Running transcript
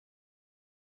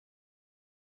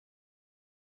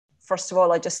first of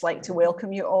all, I'd just like to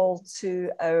welcome you all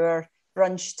to our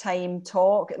brunch time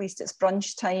talk. At least it's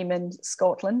brunch time in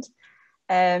Scotland.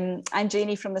 I'm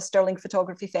Janie from the Stirling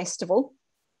Photography Festival.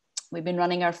 We've been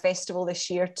running our festival this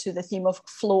year to the theme of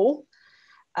flow.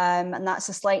 And that's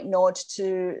a slight nod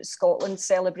to Scotland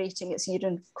celebrating its year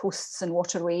in coasts and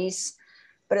waterways.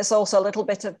 But it's also a little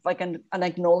bit of like an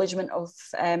acknowledgement of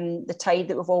the tide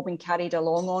that we've all been carried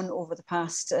along on over the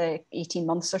past 18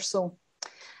 months or so.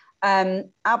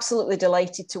 Absolutely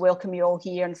delighted to welcome you all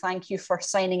here, and thank you for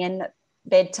signing in at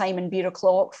bedtime and beer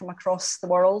o'clock from across the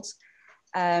world.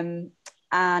 And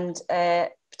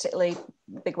particularly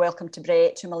big welcome to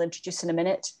Brett, whom I'll introduce in a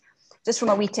minute. Just from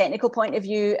a wee technical point of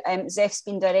view, Zeph's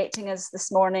been directing us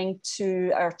this morning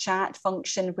to our chat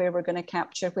function where we're going to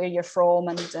capture where you're from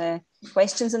and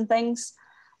questions and things.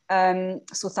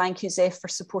 So thank you, Zeph, for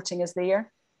supporting us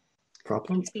there.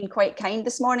 Problem. It's been quite kind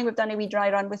this morning. We've done a wee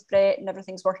dry run with Brett and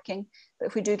everything's working. But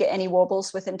if we do get any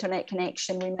wobbles with internet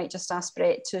connection, we might just ask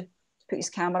Brett to put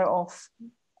his camera off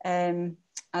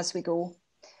as we go.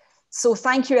 So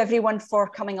thank you everyone for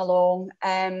coming along.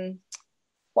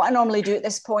 What I normally do at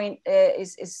this point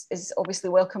is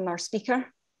obviously welcome our speaker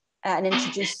and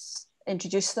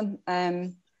introduce them.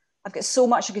 I've got so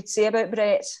much I could say about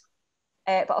Brett,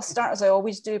 but I'll start as I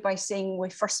always do by saying we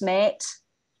first met,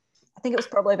 I think it was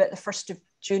probably about the 1st of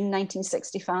June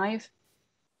 1965,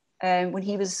 when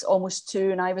he was almost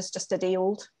 2 and I was just a day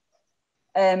old.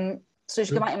 So as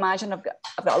you can imagine, I've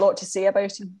got a lot to say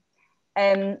about him.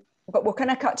 But we'll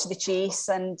kind of cut to the chase,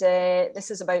 and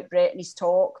this is about Brett and his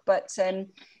talk. But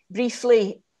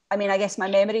briefly, I mean, I guess my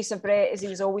memories of Brett is he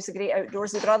was always a great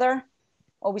outdoorsy brother,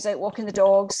 always out walking the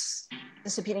dogs,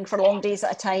 disappearing for long days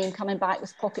at a time, coming back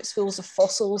with pockets full of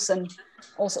fossils and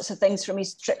all sorts of things from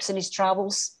his trips and his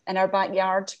travels in our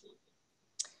backyard.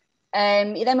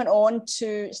 He then went on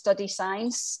to study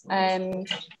science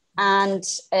and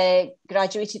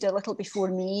graduated a little before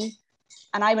me.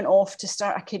 And I went off to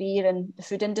start a career in the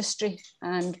food industry,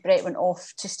 and Brett went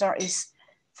off to start his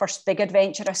first big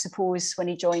adventure, I suppose, when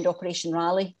he joined Operation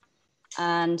Raleigh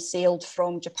and sailed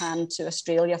from Japan to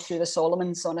Australia through the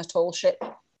Solomons on a tall ship.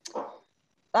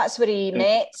 That's where he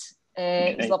met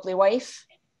his lovely wife,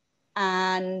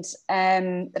 and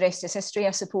the rest is history,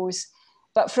 I suppose.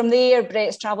 But from there,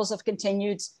 Brett's travels have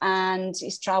continued, and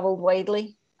he's travelled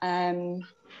widely.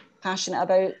 Passionate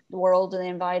about the world and the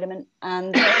environment,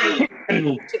 and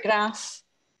photograph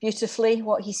beautifully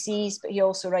what he sees, but he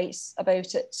also writes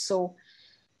about it. So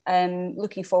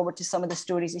looking forward to some of the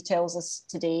stories he tells us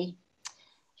today.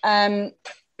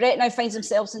 Brett now finds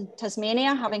himself in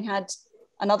Tasmania, having had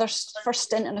another first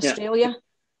stint in Australia,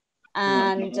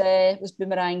 and was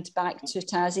boomeranged back to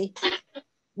Tassie.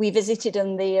 We visited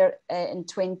him there in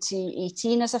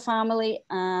 2018 as a family,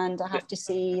 and I have to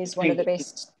say he's one of the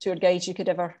best tour guides you could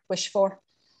ever wish for.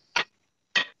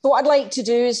 So what I'd like to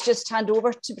do is just hand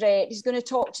over to Brett. He's going to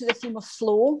talk to the theme of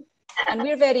flow. And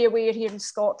we're very aware here in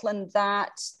Scotland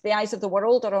that the eyes of the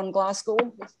world are on Glasgow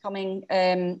this coming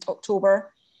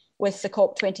October with the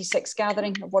COP26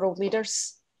 gathering of world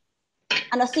leaders.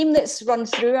 And a theme that's run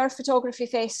through our photography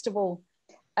festival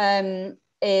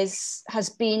has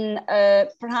been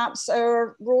perhaps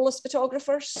our role as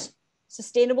photographers.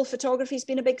 Sustainable photography has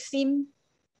been a big theme,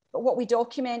 but what we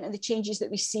document and the changes that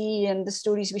we see and the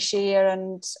stories we share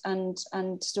and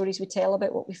stories we tell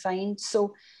about what we find.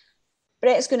 So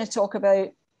Brett's going to talk about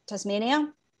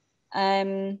Tasmania,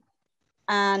 and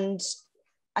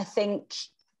I think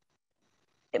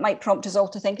it might prompt us all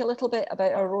to think a little bit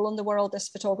about our role in the world as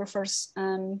photographers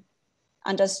and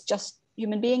as just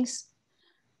human beings.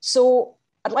 So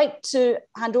I'd like to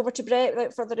hand over to Brett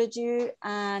without further ado,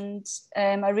 and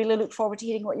I really look forward to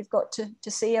hearing what you've got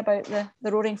to say about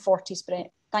the Roaring Forties,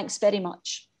 Brett. Thanks very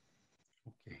much.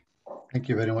 Okay, thank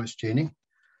you very much, Janie.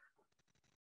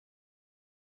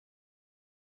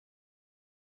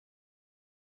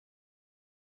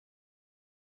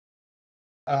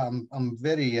 I'm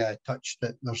very touched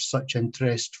that there's such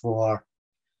interest for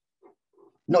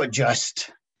not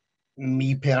just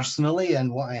me personally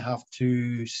and what I have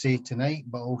to say tonight,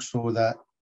 but also that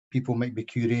people might be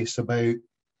curious about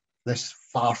this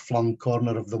far-flung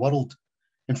corner of the world.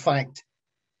 In fact,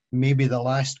 maybe the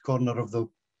last corner of the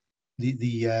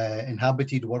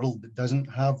inhabited world that doesn't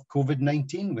have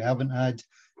COVID-19. We haven't had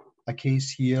a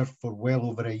case here for well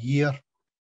over a year.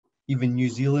 Even New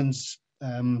Zealand's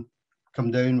come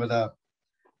down with a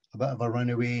bit of a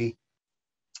runaway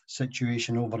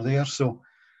situation over there. So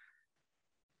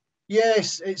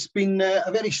yes, it's been a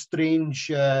very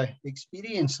strange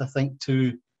experience, I think,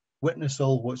 to witness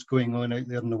all what's going on out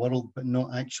there in the world, but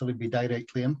not actually be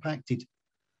directly impacted.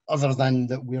 other than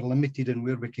that we're limited in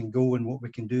where we can go and what we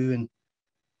can do and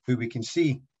who we can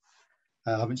see.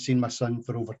 I haven't seen my son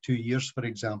for over 2 years, for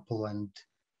example, and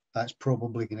that's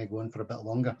probably going to go on for a bit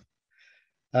longer.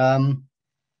 However,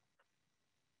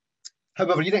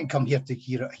 you didn't come here to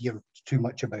hear too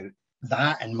much about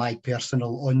that and my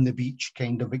personal on the beach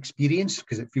kind of experience,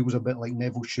 because it feels a bit like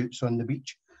Neville Shoots on the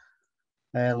beach,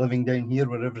 living down here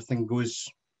where everything goes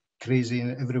crazy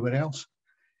and everywhere else.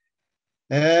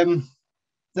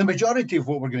 The majority of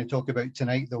what we're going to talk about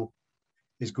tonight, though,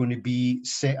 is going to be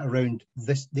set around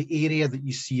the area that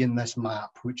you see in this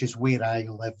map, which is where I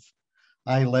live.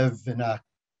 I live in a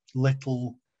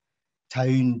little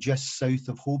town just south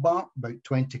of Hobart, about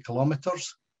 20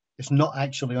 kilometres. It's not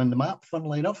actually on the map,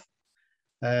 funnily enough,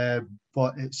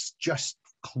 but it's just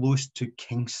close to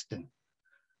Kingston.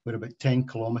 We're about 10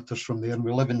 kilometres from there, and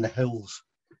we live in the hills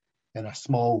in a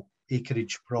small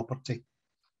acreage property.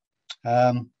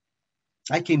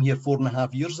 I came here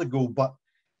 4.5 years ago, but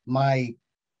my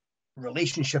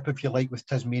relationship, if you like, with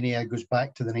Tasmania goes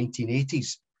back to the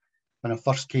 1980s, when I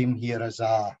first came here as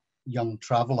a young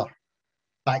traveller.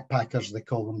 Backpackers, they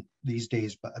call them these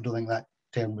days, but I don't think that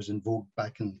term was in vogue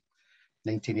back in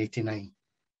 1989.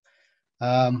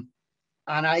 And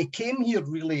I came here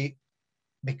really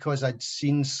because I'd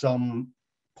seen some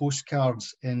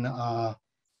postcards in a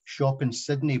shop in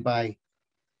Sydney by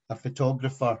a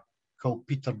photographer called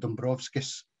Peter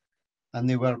Dombrovskis, and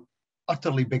they were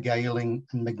utterly beguiling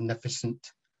and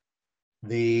magnificent.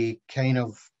 They kind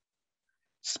of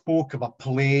spoke of a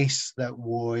place that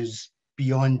was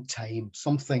beyond time,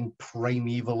 something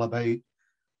primeval about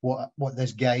what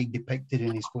this guy depicted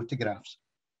in his photographs.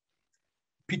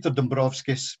 Peter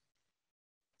Dombrovskis,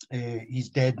 he's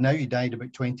dead now. He died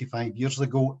about 25 years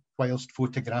ago whilst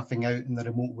photographing out in the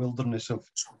remote wilderness of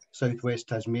southwest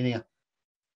Tasmania.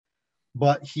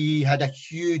 But he had a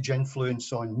huge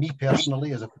influence on me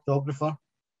personally as a photographer,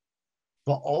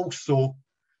 but also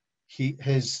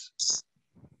his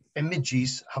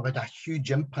images have had a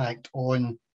huge impact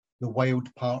on the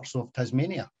wild parts of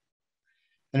Tasmania.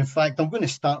 And in fact, I'm going to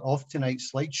start off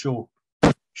tonight's slideshow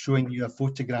showing you a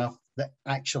photograph that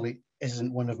actually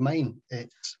isn't one of mine.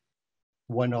 It's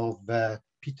one of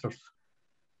Peter's.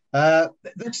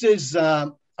 This is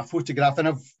a photograph, and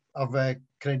I've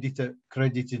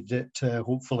credited it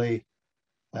hopefully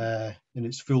in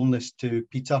its fullness to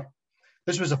Peter.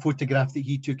 This was a photograph that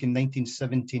he took in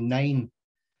 1979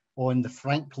 on the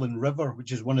Franklin River,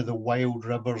 which is one of the wild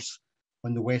rivers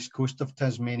on the west coast of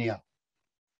Tasmania.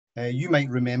 You might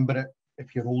remember it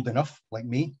if you're old enough, like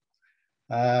me,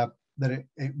 that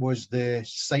it was the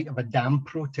site of a dam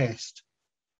protest.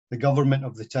 The government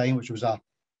of the time, which was a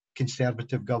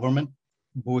Conservative government,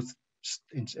 both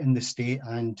in the state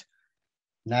and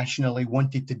nationally,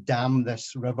 wanted to dam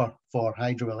this river for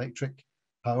hydroelectric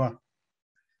power.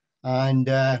 And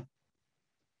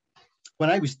when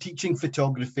I was teaching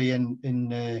photography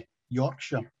in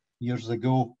Yorkshire years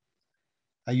ago,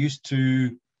 I used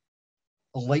to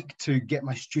like to get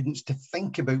my students to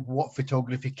think about what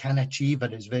photography can achieve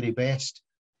at its very best,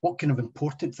 what kind of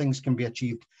important things can be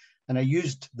achieved. And I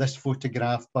used this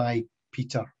photograph by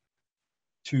Peter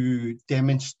to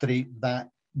demonstrate that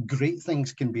great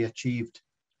things can be achieved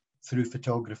through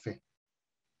photography.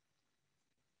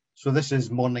 So this is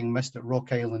morning mist at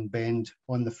Rock Island Bend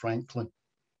on the Franklin.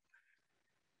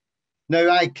 Now,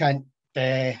 I can't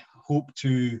hope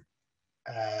to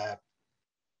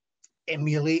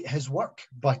emulate his work,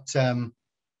 but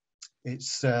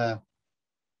it's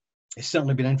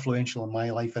certainly been influential in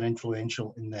my life and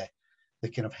influential in the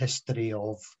kind of history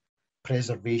of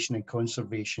preservation and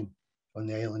conservation on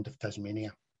the island of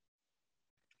Tasmania.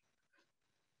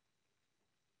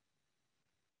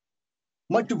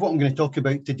 Much of what I'm going to talk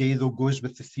about today, though, goes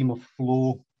with the theme of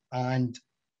flow, and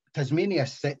Tasmania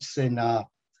sits in a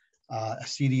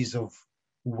series of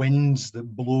winds that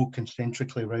blow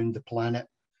concentrically around the planet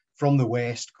from the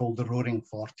west, called the Roaring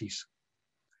Forties.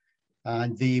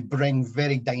 And they bring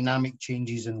very dynamic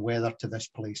changes in weather to this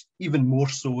place, even more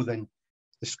so than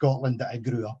the Scotland that I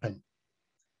grew up in.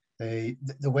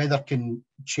 The weather can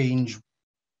change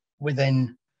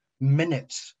within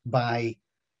minutes by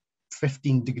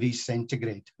 15 degrees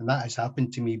centigrade, and that has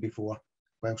happened to me before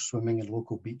while swimming in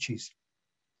local beaches.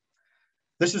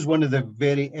 This is one of the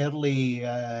very early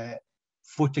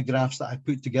photographs that I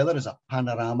put together as a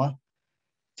panorama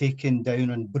taken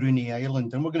down on Bruny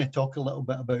Island, and we're going to talk a little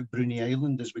bit about Bruny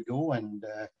Island as we go and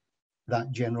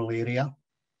that general area.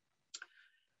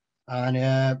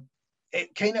 And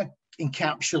it kind of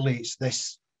encapsulates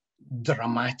this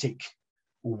dramatic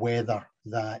weather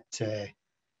that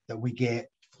that we get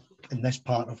in this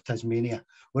part of Tasmania.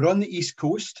 We're on the east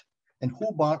coast, And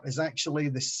Hobart is actually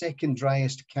the second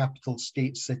driest capital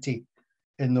state city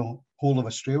in the whole of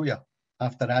Australia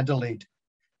after Adelaide.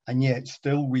 And yet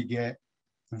still we get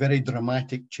very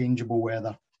dramatic changeable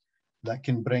weather that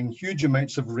can bring huge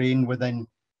amounts of rain within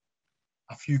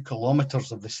a few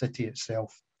kilometres of the city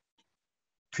itself.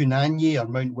 Kunanyi, or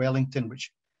Mount Wellington,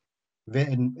 which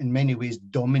in many ways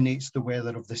dominates the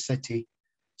weather of the city,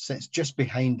 sits just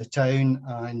behind the town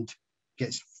and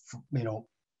gets, you know,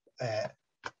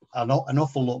 an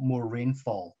awful lot more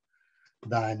rainfall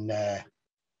than the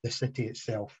city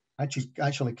itself.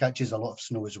 Actually catches a lot of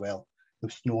snow as well. There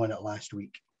was snow on it last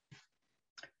week.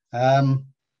 So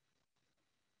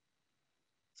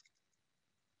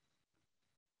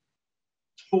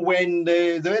when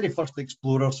the very first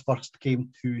explorers first came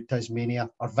to Tasmania,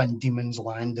 or Van Diemen's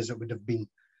Land as it would have been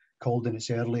called in its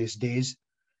earliest days,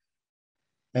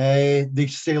 they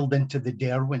sailed into the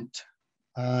Derwent,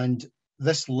 and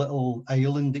this little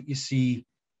island that you see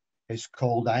is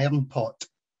called Iron Pot.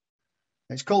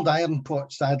 It's called Iron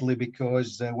Pot, sadly,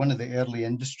 because one of the early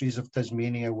industries of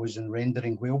Tasmania was in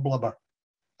rendering whale blubber,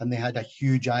 and they had a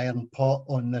huge iron pot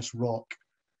on this rock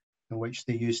in which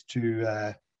they used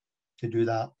to do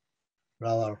that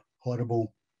rather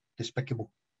horrible, despicable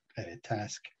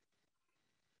task.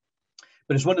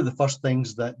 But it's one of the first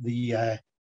things that the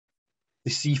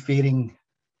seafaring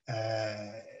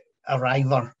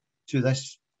arriver to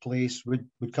this place would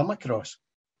come across.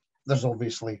 There's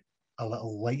obviously a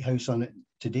little lighthouse on it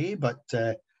today, but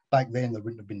back then there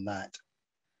wouldn't have been that.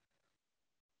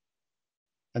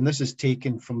 And this is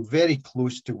taken from very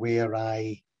close to where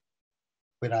I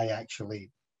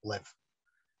actually live.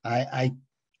 I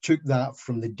took that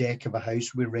from the deck of a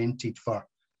house we rented for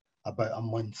about a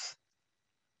month,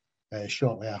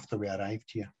 shortly after we arrived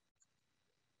here.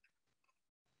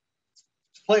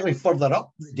 Slightly further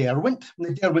up, the Derwent.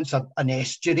 The Derwent's an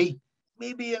estuary,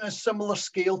 maybe in a similar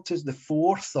scale to the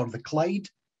Forth or the Clyde,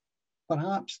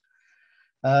 perhaps.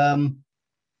 And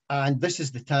this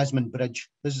is the Tasman Bridge.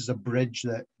 This is a bridge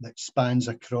that spans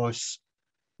across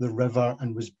the river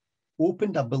and was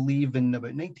opened, I believe, in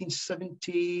about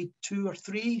 1972 or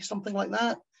 3, something like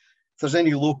that. If there's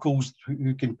any locals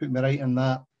who can put me right on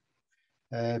that,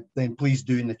 then please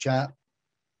do in the chat.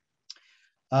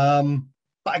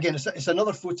 But again, it's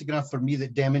another photograph for me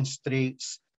that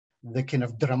demonstrates the kind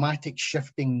of dramatic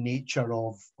shifting nature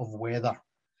of weather,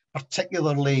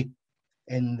 particularly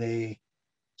in the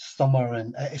summer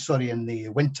and in the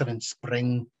winter and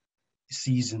spring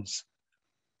seasons.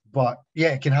 But yeah,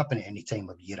 it can happen at any time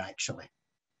of year, actually.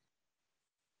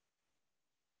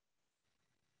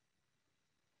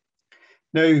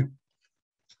 Now,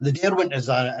 the Derwent is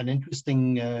an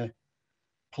interesting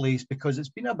place because it's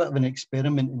been a bit of an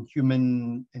experiment in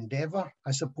human endeavour,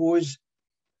 I suppose,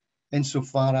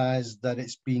 insofar as that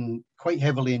it's been quite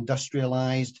heavily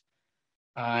industrialised,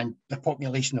 and the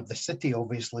population of the city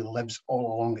obviously lives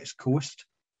all along its coast.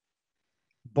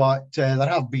 But there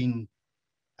have been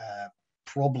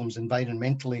problems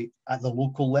environmentally at the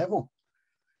local level.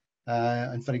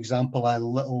 And for example, a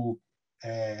little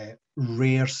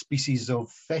rare species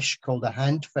of fish called a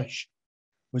handfish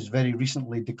was very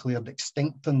recently declared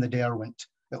extinct in the Derwent.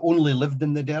 It only lived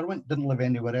in the Derwent, didn't live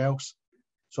anywhere else.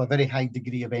 So a very high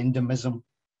degree of endemism.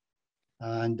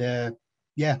 And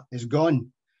yeah, it's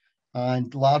gone.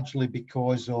 And largely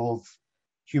because of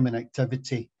human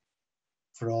activity,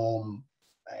 from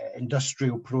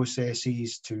industrial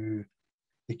processes to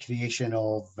the creation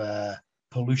of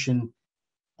pollution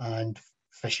and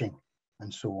fishing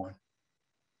and so on.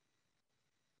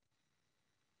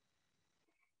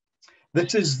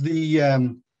 This is these are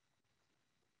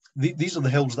the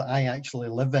hills that I actually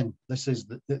live in.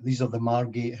 These are the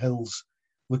Margate Hills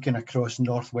looking across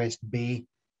Northwest Bay.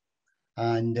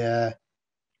 And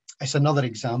it's another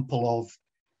example of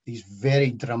these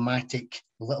very dramatic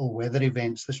little weather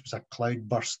events. This was a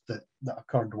cloudburst that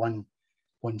occurred one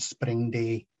spring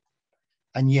day.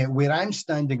 And yet where I'm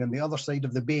standing on the other side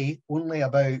of the bay, only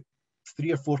about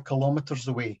 3 or 4 kilometres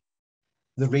away,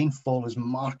 the rainfall is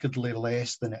markedly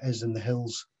less than it is in the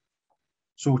hills.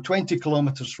 So 20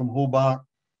 kilometres from Hobart,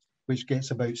 which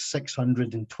gets about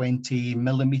 620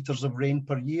 millimetres of rain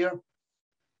per year,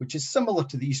 which is similar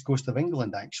to the east coast of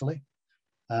England, actually.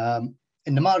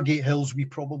 In the Margate Hills, we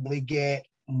probably get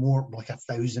more like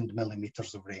 1,000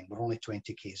 millimetres of rain. We're only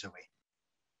 20 k's away.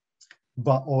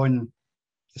 But on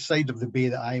the side of the bay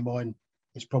that I'm on,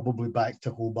 it's probably back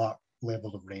to Hobart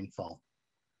level of rainfall.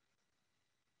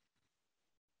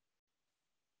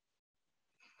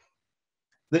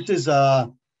 This is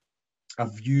a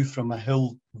view from a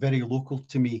hill very local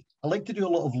to me. I like to do a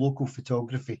lot of local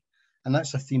photography, and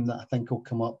that's a theme that I think will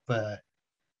come up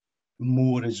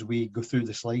more as we go through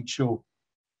the slideshow.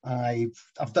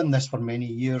 I've done this for many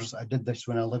years. I did this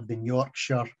when I lived in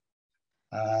Yorkshire.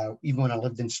 Even when I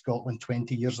lived in Scotland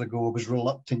 20 years ago, I was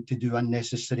reluctant to do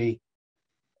unnecessary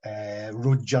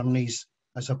road journeys,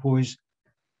 I suppose.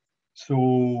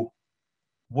 So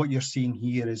what you're seeing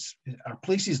here are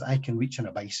places that I can reach on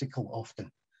a bicycle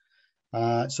often.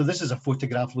 So this is a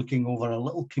photograph looking over a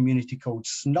little community called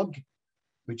Snug,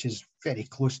 which is very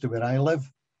close to where I live.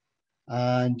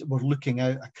 And we're looking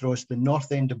out across the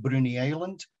north end of Bruny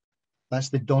Island. That's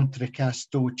the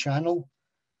d'Entrecasteaux Channel,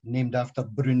 named after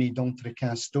Bruni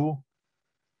d'Entrecasteaux,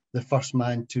 the first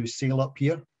man to sail up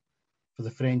here for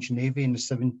the French Navy in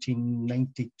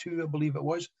 1792, I believe it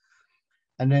was.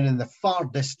 And then in the far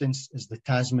distance is the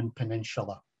Tasman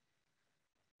Peninsula,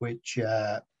 which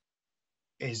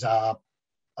is a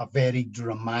very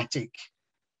dramatic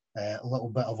little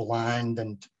bit of land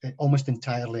and almost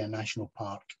entirely a national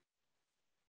park.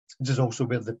 This is also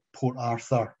where the Port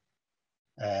Arthur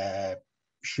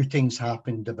shootings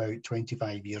happened about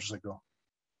 25 years ago,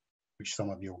 which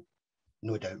some of you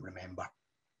no doubt remember.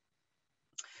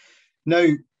 Now,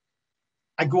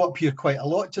 I go up here quite a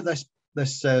lot to this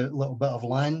little bit of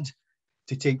land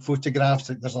to take photographs.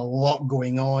 There's a lot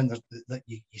going on.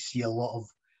 You see a lot of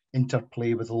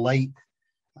interplay with light,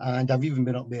 and I've even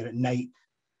been up there at night.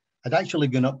 I'd actually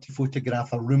gone up to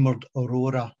photograph a rumoured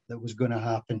aurora that was going to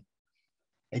happen.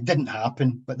 It didn't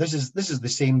happen, but this is the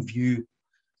same view,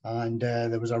 and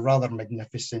there was a rather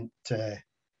magnificent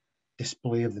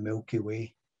display of the Milky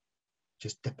Way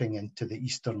just dipping into the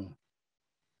eastern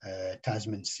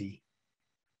Tasman Sea.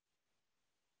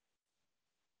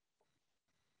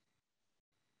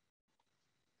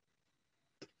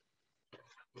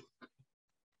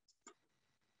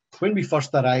 When we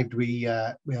first arrived, we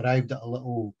arrived at a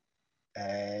little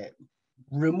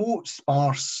remote,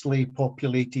 sparsely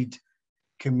populated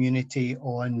community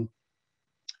on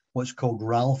what's called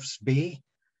Ralph's Bay,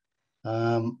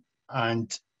 and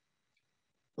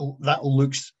that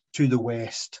looks to the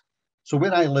west. So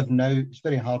where I live now, it's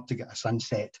very hard to get a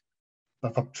sunset,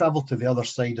 but if I travel to the other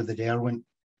side of the Derwent,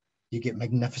 you get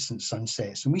magnificent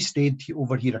sunsets. And we stayed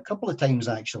over here a couple of times,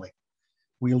 actually.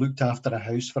 We looked after a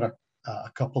house for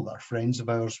a couple that are friends of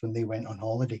ours when they went on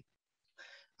holiday.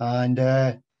 And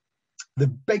the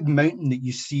big mountain that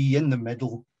you see in the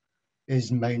middle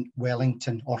is Mount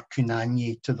Wellington, or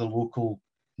Kunanye to the local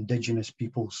indigenous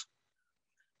peoples.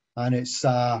 And it's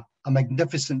a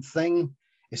magnificent thing.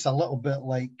 It's a little bit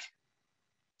like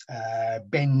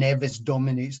Ben Nevis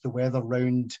dominates the weather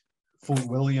round Fort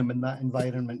William in that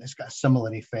environment. It's got a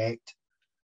similar effect.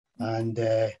 And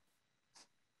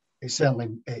it's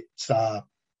a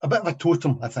bit of a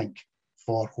totem, I think,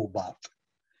 for Hobart.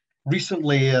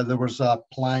 Recently, there was a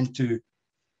plan to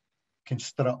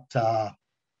construct a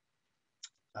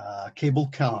cable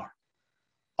car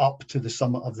up to the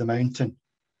summit of the mountain.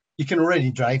 You can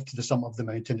already drive to the summit of the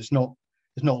mountain. It's not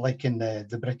like in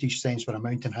the British sense where a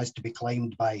mountain has to be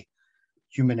climbed by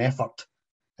human effort.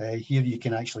 Here you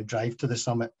can actually drive to the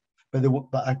summit. But there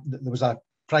was a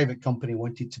private company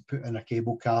wanted to put in a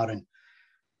cable car, and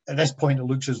at this point it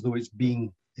looks as though it's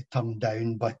being turned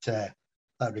down, but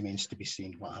that remains to be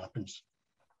seen what happens.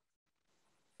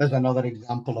 There's another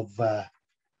example of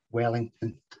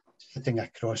Wellington sitting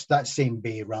across that same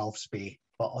bay, Ralph's Bay,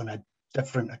 but on a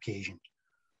different occasion.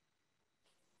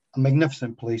 A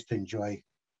magnificent place to enjoy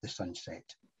the sunset.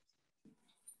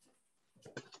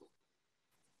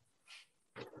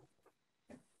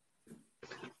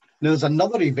 Now, there's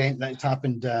another event that's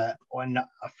happened on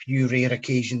a few rare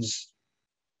occasions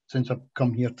since I've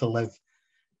come here to live.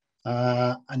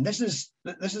 And this is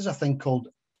a thing called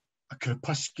a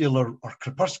crepuscular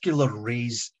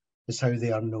rays is how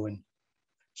they are known.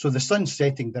 So the sun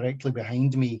setting directly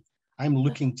behind me, I'm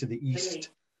looking to the east,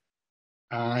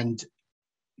 and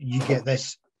you get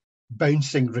this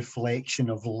bouncing reflection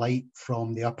of light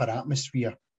from the upper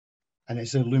atmosphere, and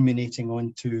it's illuminating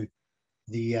onto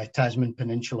the Tasman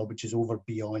Peninsula, which is over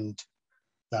beyond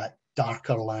that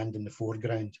darker land in the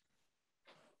foreground.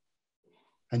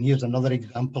 And here's another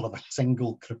example of a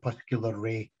single crepuscular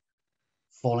ray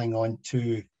falling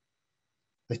onto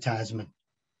the Tasman,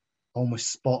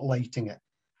 almost spotlighting it.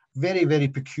 Very, very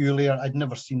peculiar. I'd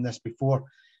never seen this before,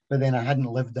 but then I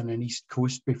hadn't lived on an east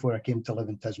coast before I came to live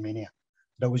in Tasmania.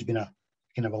 I'd always been a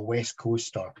kind of a west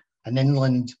coast or an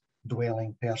inland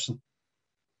dwelling person.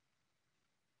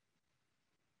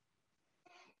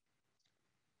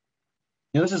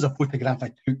 Now, this is a photograph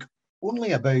I took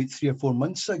only about 3 or 4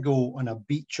 months ago on a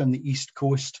beach on the east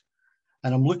coast,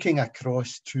 and I'm looking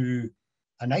across to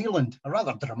an island, a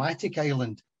rather dramatic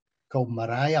island called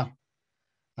Maria.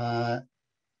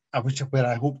 where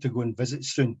I hope to go and visit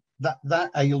soon.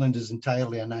 That island is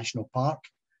entirely a national park.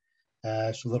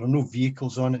 So there are no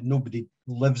vehicles on it. Nobody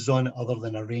lives on it other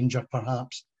than a ranger,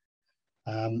 perhaps.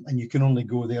 And you can only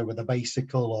go there with a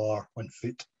bicycle or on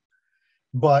foot.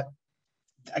 But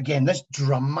again, this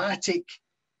dramatic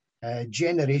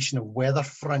generation of weather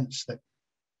fronts that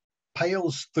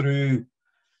piles through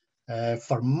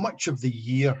for much of the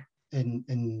year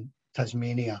in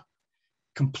Tasmania,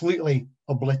 completely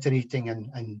obliterating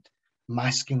and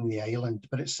masking the island,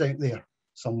 but it's out there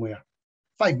somewhere.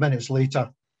 5 minutes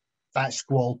later, that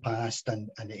squall passed and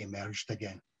it emerged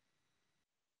again.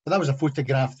 But that was a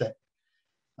photograph that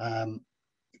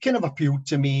kind of appealed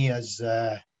to me as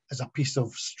a piece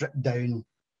of stripped down,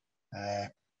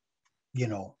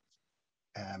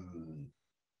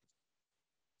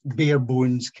 bare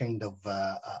bones kind of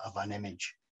an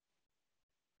image.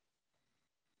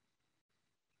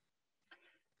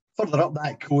 Further up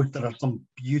that coast, there are some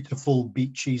beautiful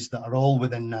beaches that are all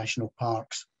within national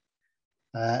parks.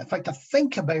 In fact, I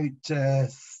think about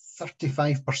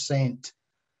 35%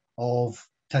 of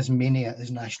Tasmania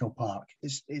is national park.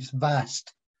 It's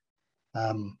vast,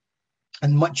 and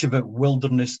much of it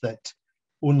wilderness that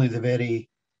only the very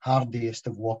hardiest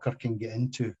of walker can get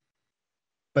into.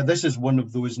 But this is one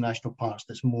of those national parks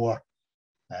that's more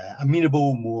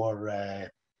amenable, more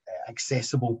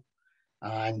accessible,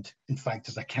 and in fact,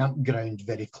 there's a campground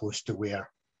very close to where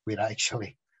I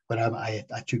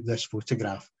took this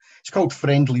photograph. It's called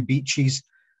Friendly Beaches,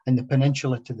 and the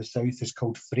peninsula to the south is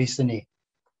called Freycinet,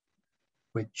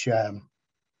 which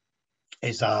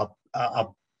is a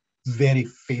very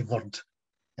favoured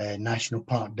national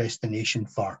park destination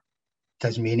for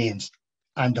Tasmanians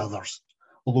and others.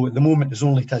 Although at the moment there's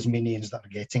only Tasmanians that are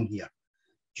getting here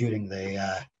during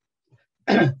the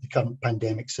current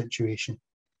pandemic situation.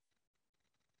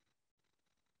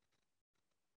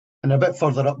 And a bit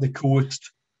further up the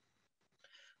coast,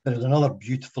 there is another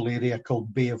beautiful area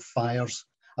called Bay of Fires.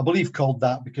 I believe called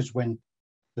that because when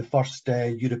the first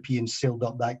Europeans sailed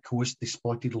up that coast, they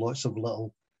spotted lots of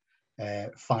little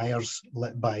fires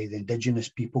lit by the indigenous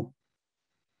people.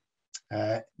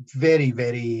 Very,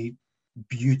 very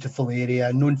beautiful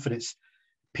area, known for its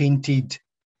painted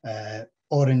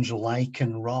orange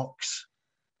lichen rocks.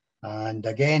 And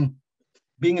again,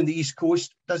 being in the East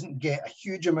Coast, doesn't get a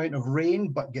huge amount of rain,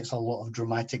 but gets a lot of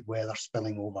dramatic weather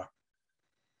spilling over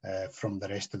from the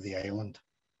rest of the island.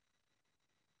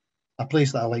 A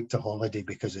place that I like to holiday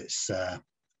because it's a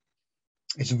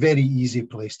very easy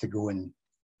place to go and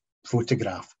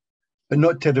photograph, but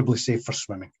not terribly safe for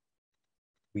swimming.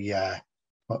 My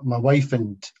wife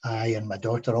and I and my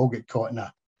daughter all got caught in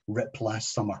a rip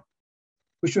last summer,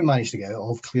 which we managed to get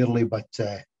out of clearly, but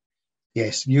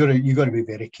yes, you've got to be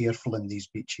very careful in these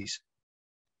beaches.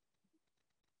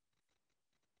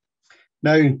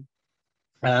 Now,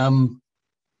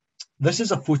 this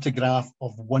is a photograph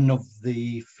of one of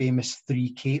the famous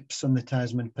 3 capes on the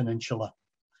Tasman Peninsula.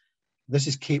 This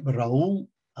is Cape Raoul,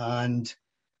 and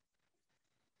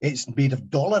it's made of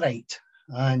dolerite.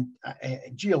 And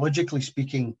geologically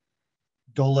speaking,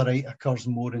 dolerite occurs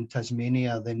more in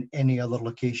Tasmania than any other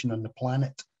location on the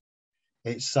planet.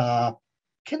 It's a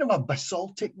kind of a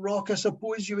basaltic rock, I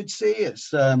suppose you would say.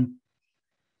 It's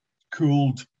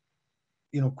cooled,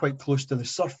 quite close to the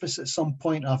surface at some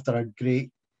point after a great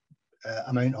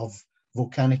amount of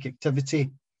volcanic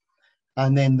activity.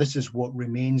 And then this is what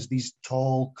remains, these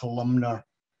tall columnar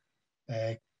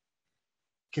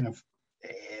kind of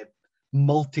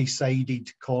multi-sided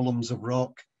columns of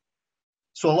rock.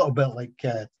 So a little bit like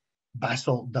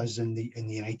basalt does in the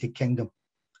United Kingdom,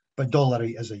 but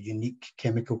dolerite is a unique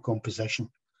chemical composition.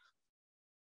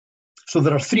 So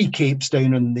there are 3 capes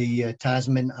down on the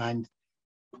Tasman, and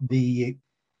the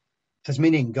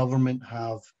Tasmanian government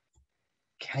have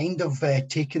kind of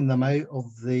taken them out of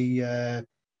the,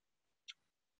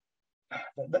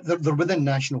 they're within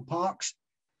national parks,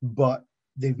 but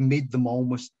they've made them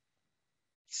almost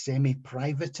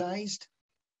semi-privatized.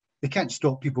 They can't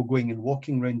stop people going and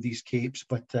walking around these capes,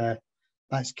 but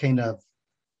that's kind of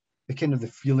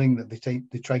the feeling that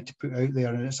they try to put out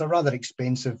there. And it's a rather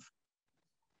expensive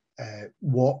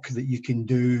walk that you can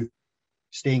do,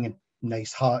 staying in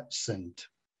nice huts and,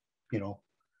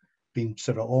 being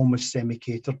sort of almost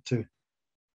semi-catered to.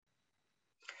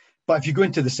 But if you go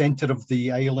into the centre of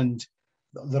the island,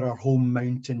 there are home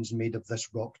mountains made of this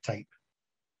rock type.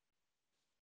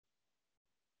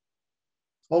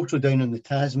 Also down in the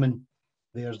Tasman,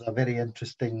 there's a very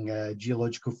interesting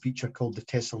geological feature called the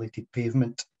tessellated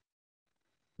pavement,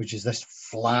 which is this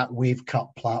flat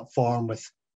wave-cut platform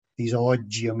with these odd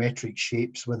geometric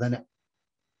shapes within it.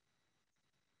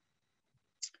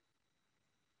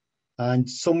 And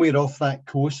somewhere off that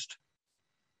coast,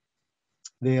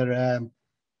 there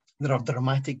are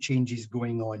dramatic changes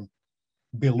going on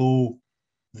below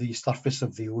the surface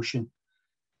of the ocean.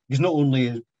 Because not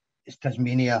only is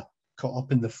Tasmania caught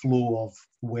up in the flow of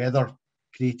weather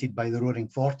created by the roaring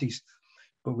Forties,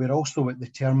 but we're also at the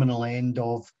terminal end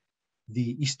of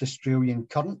the East Australian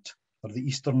Current, or the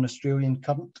Eastern Australian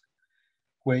Current,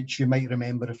 which you might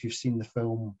remember if you've seen the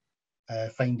film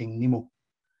Finding Nemo.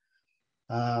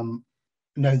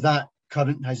 Now that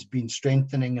current has been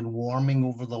strengthening and warming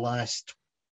over the last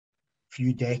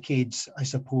few decades, I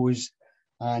suppose,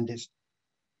 and it's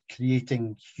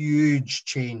creating huge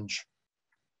change,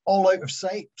 all out of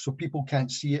sight, so people can't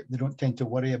see it. They don't tend to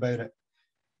worry about it.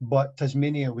 But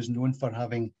Tasmania was known for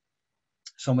having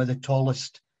some of the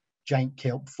tallest giant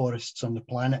kelp forests on the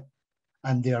planet,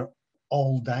 and they're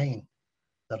all dying.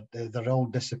 They're all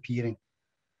disappearing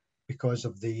because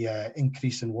of the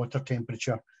increase in water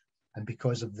temperature and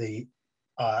because of the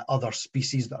other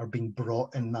species that are being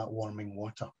brought in that warming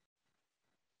water.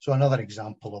 So another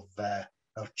example of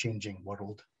our changing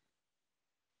world.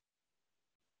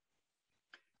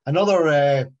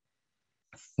 Another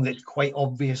that's quite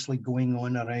obviously going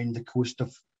on around the coast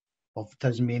of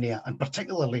Tasmania, and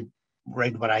particularly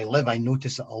right where I live, I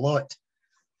notice it a lot,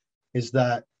 is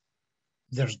that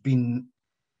there's been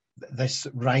this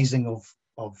rising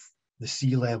of the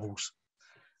sea levels,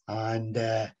 and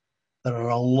there are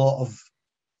a lot of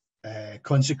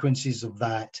consequences of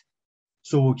that.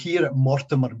 So here at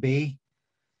Mortimer Bay,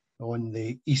 on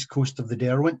the east coast of the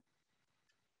Derwent,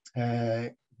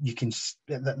 you can,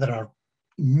 there are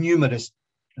numerous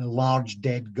large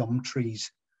dead gum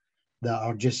trees that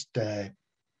are just, I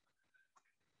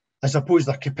suppose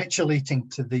they're capitulating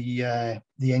to the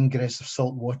ingress of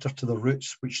salt water to the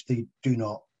roots, which they do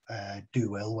not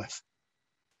do well with.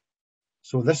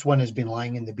 So this one has been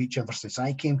lying in the beach ever since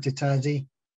I came to Tassie.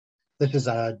 This is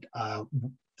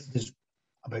this is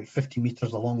about 50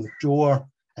 metres along the shore,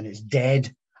 and it's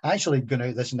dead. I actually had gone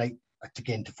out this night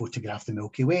again to photograph the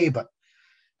Milky Way, but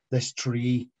this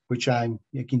tree, which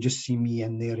you can just see me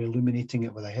in there illuminating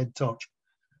it with a head torch.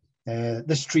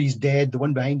 This tree's dead, the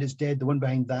one behind it's dead, the one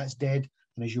behind that's dead.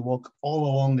 And as you walk all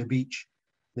along the beach,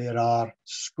 there are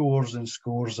scores and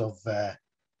scores of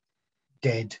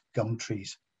dead gum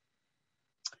trees,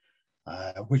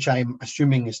 which I'm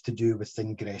assuming is to do with the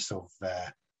ingress of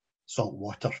salt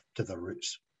water to the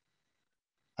roots.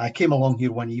 I came along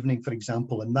here one evening, for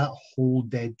example, and that whole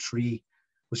dead tree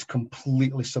was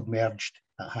completely submerged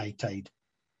at high tide.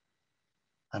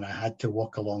 And I had to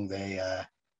walk along the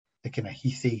kind of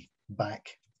heathy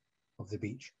back of the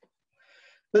beach.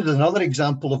 This is another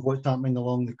example of what's happening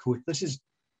along the coast. This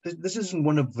is in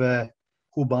one of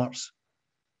Hobart's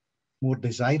more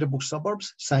desirable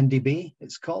suburbs, Sandy Bay,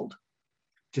 it's called,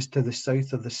 just to the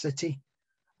south of the city.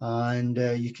 And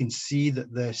you can see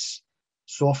that this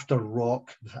softer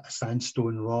rock,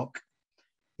 sandstone rock,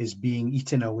 is being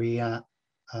eaten away at.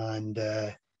 And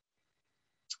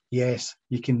yes,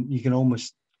 you can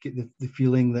almost get the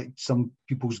feeling that some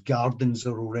people's gardens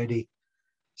are already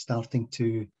starting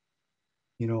to,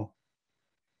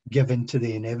 give in to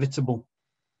the inevitable.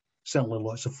 Certainly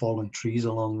lots of fallen trees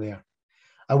along there.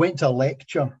 I went to a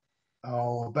lecture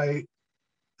about the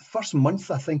first month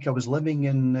I think I was living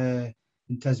in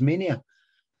Tasmania,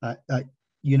 at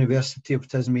University of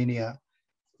Tasmania.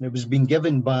 And it was being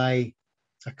given by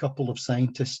a couple of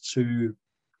scientists who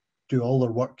do all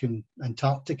their work in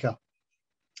Antarctica.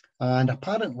 And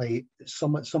apparently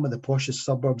some of the poshest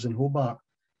suburbs in Hobart,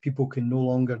 people can no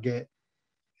longer get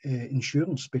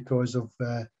insurance because of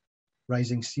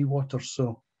rising seawater.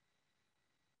 So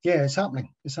yeah, it's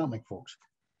happening, folks.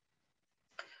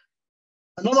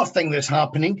 Another thing that's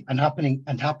happened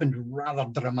rather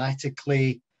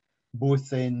dramatically,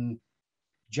 both in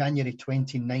January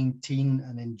 2019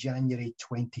 and in January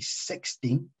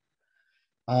 2016,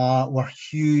 were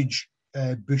huge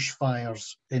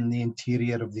bushfires in the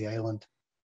interior of the island.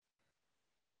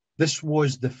 This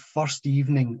was the first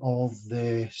evening of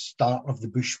the start of the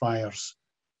bushfires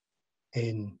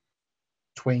in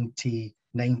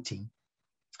 2019.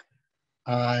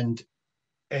 And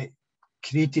it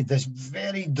created this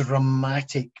very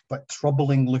dramatic but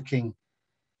troubling looking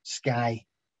sky.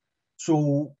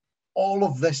 So all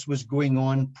of this was going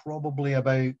on probably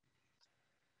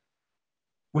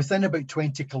within about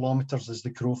 20 kilometres as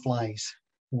the crow flies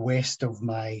west of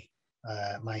my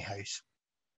house.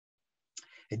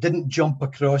 It didn't jump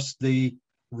across the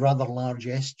rather large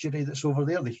estuary that's over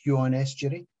there, the Huon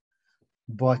estuary,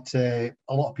 but a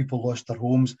lot of people lost their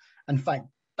homes. In fact,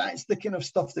 that's the kind of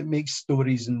stuff that makes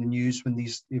stories in the news when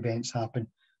these events happen.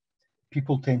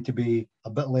 people tend to be a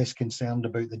bit less concerned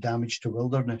about the damage to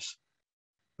wilderness.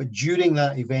 But during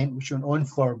that event, which went on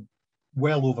for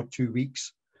well over 2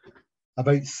 weeks,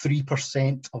 about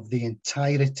 3% of the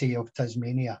entirety of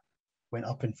Tasmania went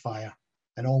up in fire.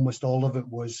 And almost all of it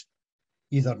was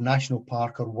either National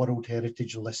Park or World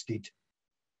Heritage listed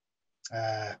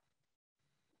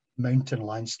mountain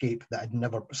landscape that had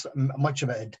never, much of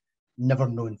it had never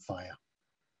known fire.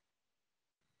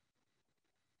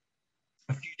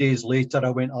 A few days later, I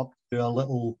went up to a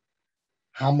little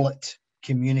hamlet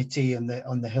community on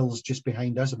the hills just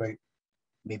behind us, about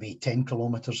maybe 10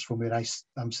 kilometres from where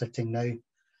I'm sitting now.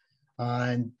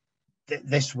 And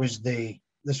this was the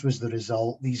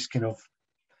result. These kind of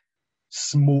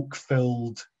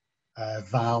smoke-filled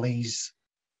valleys,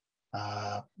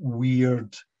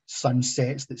 weird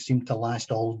sunsets that seemed to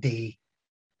last all day,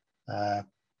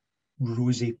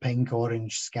 rosy pink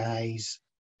orange skies,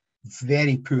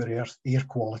 very poor air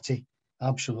quality,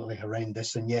 absolutely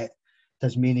horrendous. And yet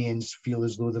Tasmanians feel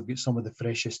as though they've got some of the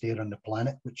freshest air on the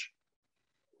planet, which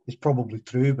is probably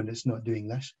true, but it's not doing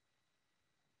this.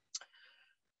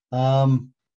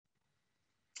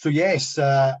 So yes,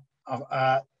 a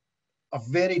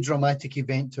very dramatic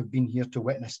event to have been here to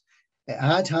witness. It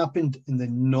had happened in the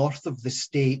north of the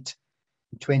state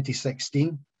in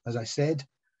 2016, as I said,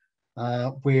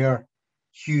 where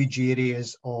huge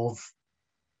areas of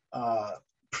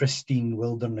pristine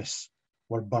wilderness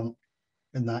were burnt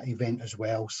in that event as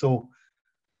well. So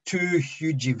 2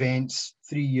 huge events,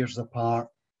 3 years apart.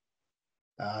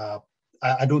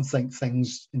 I don't think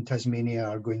things in Tasmania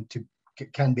are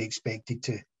can be expected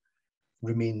to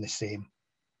remain the same.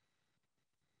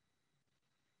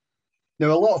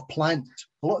 Now, a lot of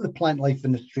the plant life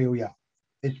in Australia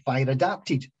is fire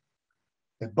adapted.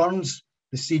 It burns,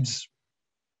 the seeds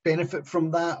benefit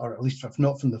from that, or at least if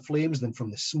not from the flames, then from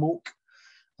the smoke,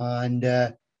 and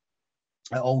it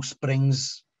all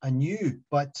springs anew.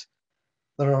 But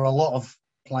there are a lot of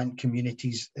plant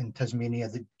communities in Tasmania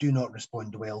that do not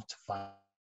respond well to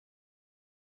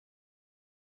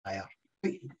fire.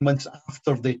 Months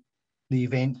after the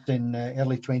event in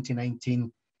early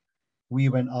 2019, we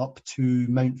went up to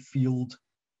Mount Field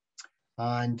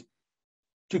and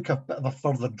took a bit of a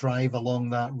further drive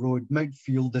along that road. Mount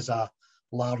Field is a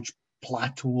large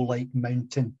plateau-like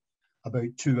mountain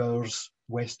about 2 hours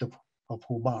west of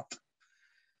Hobart.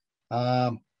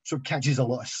 So it catches a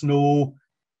lot of snow,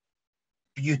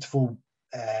 beautiful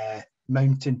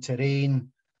mountain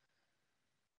terrain,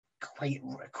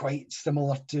 quite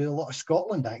similar to a lot of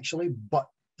Scotland actually, but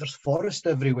there's forest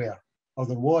everywhere, or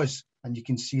there was, and you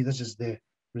can see this is the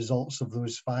results of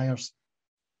those fires.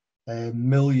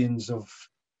 Millions of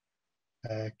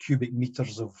cubic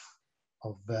meters of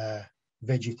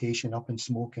vegetation up in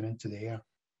smoke and into the air.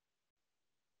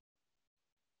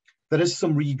 There is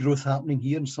some regrowth happening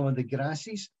here in some of the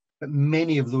grasses, but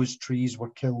many of those trees were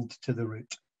killed to the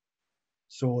root.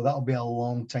 So that'll be a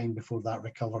long time before that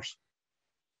recovers.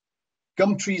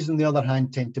 Gum trees, on the other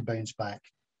hand, tend to bounce back.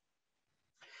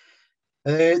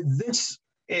 This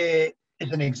is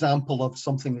an example of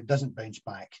something that doesn't bounce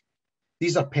back.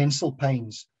 These are pencil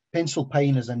pines. Pencil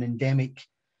pine is an endemic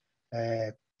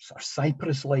sort of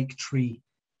cypress-like tree.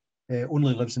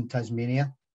 Only lives in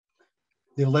Tasmania.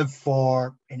 They live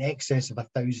for in excess of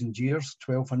 1,000 years,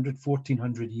 1,200,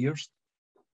 1,400 years.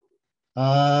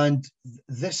 And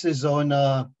this is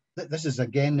this is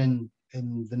again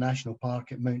in the national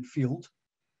park at Mount Field.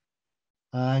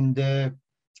 And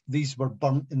these were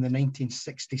burnt in the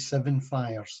 1967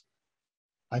 fires.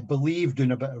 I believe,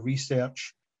 doing a bit of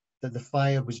research, that the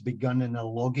fire was begun in a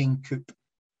logging coup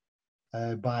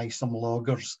by some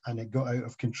loggers, and it got out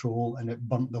of control and it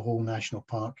burnt the whole national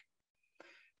park.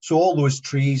 So all those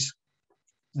trees,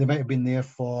 they might have been there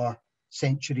for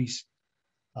centuries,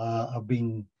 have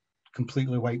been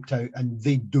completely wiped out, and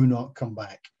they do not come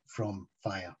back from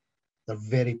fire. They're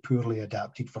very poorly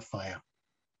adapted for fire.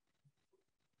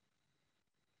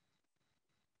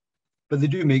 But they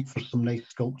do make for some nice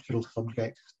sculptural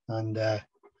subjects, and I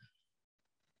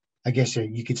guess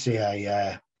you could say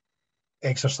I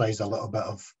exercised a little bit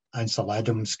of Ansel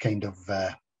Adams kind of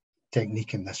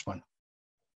technique in this one.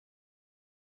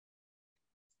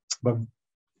 But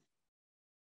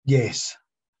yes,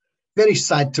 very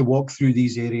sad to walk through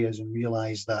these areas and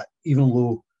realise that even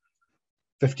though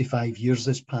 55 years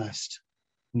has passed,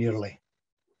 nearly,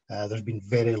 there's been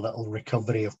very little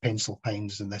recovery of pencil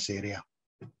pines in this area.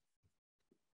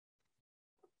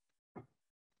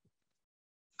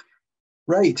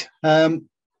 Right,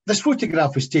 this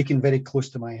photograph was taken very close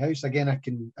to my house. Again, I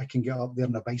can get up there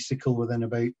on a bicycle within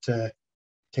about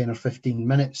 10 or 15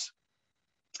 minutes.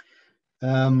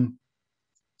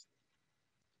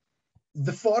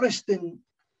 the forest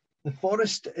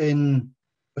in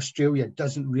Australia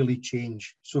doesn't really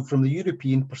change. So from the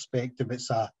European perspective, it's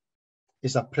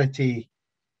a pretty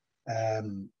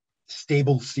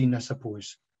stable scene, I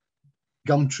suppose.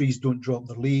 Gum trees don't drop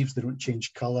their leaves, they don't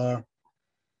change colour.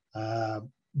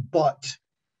 But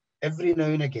every now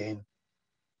and again,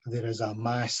 there is a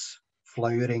mass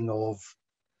flowering of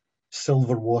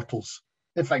silver wattles.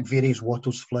 In fact, various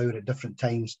wattles flower at different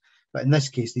times, but in this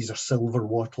case, these are silver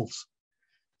wattles.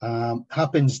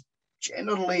 Happens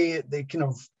generally at the kind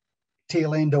of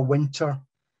tail end of winter,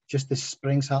 just as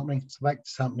spring's happening. In fact,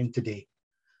 it's happening today.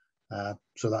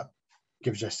 So that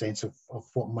gives you a sense of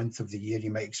what month of the year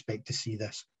you might expect to see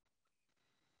this.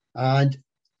 And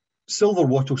silver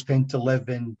wattles tend to live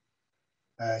in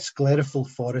sclerophyll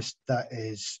forest that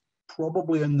is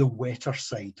probably on the wetter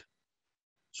side.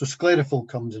 So sclerophyll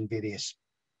comes in various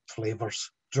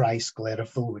flavours. Dry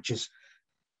sclerophyll, which is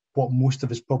what most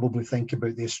of us probably think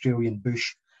about the Australian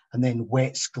bush, and then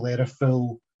wet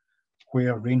sclerophyll,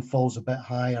 where rainfall's a bit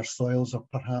higher, soils are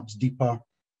perhaps deeper,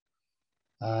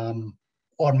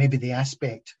 or maybe the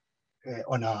aspect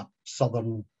on a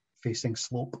southern facing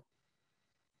slope.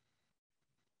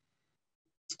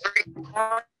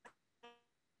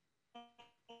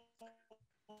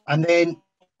 And then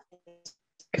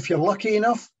if you're lucky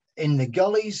enough, in the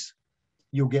gullies,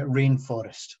 you'll get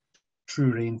rainforest,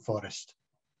 true rainforest.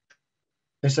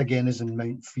 This again is in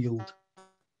Mount Field.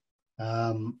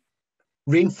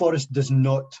 Rainforest does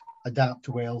not adapt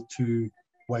well to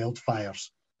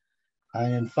wildfires.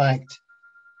 And in fact,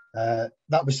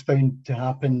 that was found to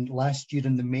happen last year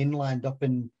in the mainland up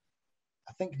in,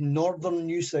 I think, northern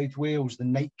New South Wales, the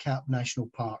Nightcap National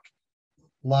Park,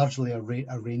 largely a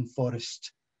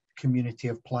rainforest community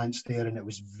of plants there, and it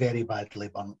was very badly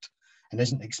burnt and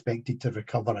isn't expected to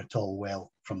recover at all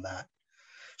well from that.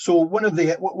 So one of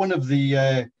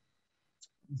the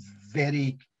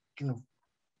very kind of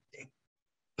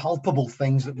palpable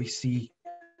things that we see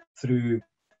through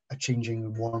a changing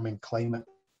and warming climate.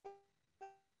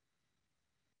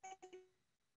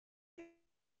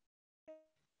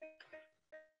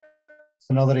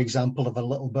 Another example of a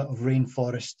little bit of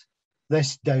rainforest.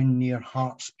 This down near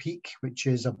Hart's Peak, which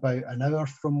is about an hour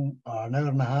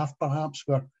and a half perhaps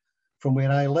from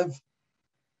where I live.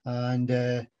 And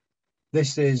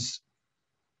this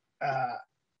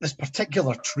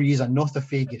particular tree is a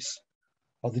Nothofagus,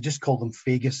 or they just call them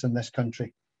fagus in this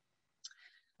country.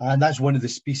 And that's one of the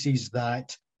species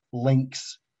that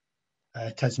links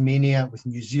Tasmania with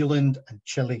New Zealand and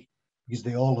Chile, because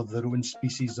they all have their own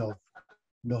species of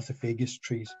Nothofagus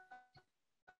trees.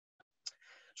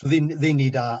 So they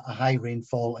need a high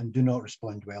rainfall and do not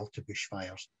respond well to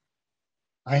bushfires.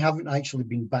 I haven't actually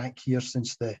been back here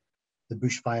since the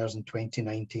bushfires in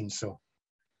 2019, so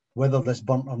whether this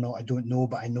burnt or not, I don't know,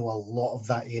 but I know a lot of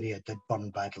that area did burn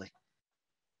badly.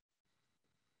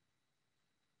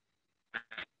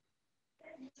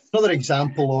 Another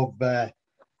example of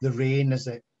the rain as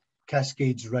it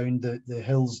cascades round the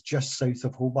hills just south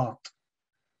of Hobart.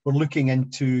 We're looking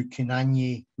into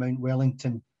Kunanyi, Mount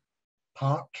Wellington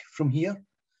Park from here.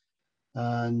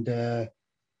 And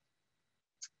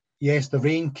yes, the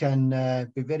rain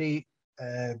can be very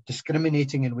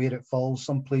discriminating in where it falls.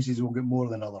 Some places will get more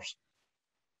than others.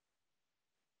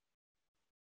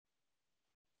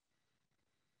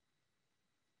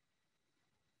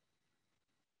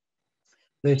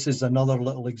 This is another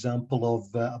little example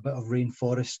of a bit of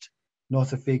rainforest,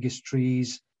 Nothofagus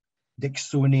trees,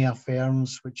 Dicksonia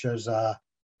ferns, which is a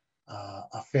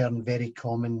fern very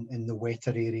common in the wetter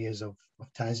areas of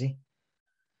Tassie.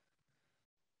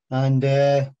 And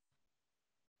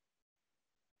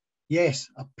yes,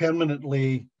 a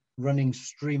permanently running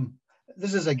stream.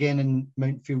 This is again in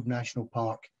Mount Field National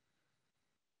Park,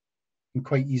 and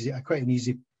quite an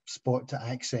easy spot to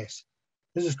access.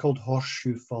 This is called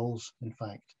Horseshoe Falls, in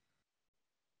fact.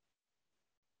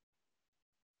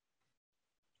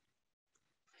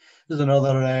 This is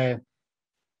another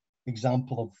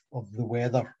example of the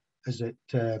weather as it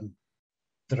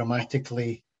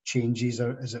dramatically changes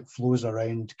as it flows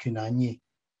around Kunanyi.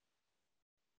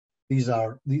 These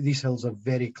hills are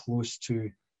very close to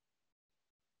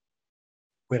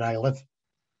where I live.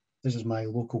 This is my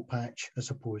local patch, I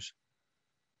suppose.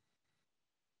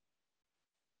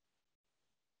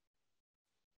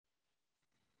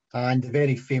 And the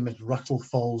very famous Russell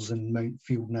Falls in Mount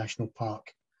Field National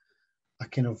Park, a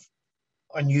kind of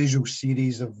unusual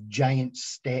series of giant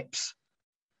steps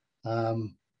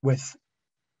with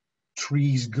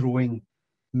trees growing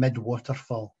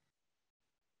mid-waterfall.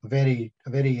 A very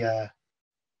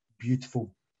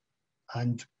beautiful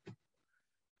and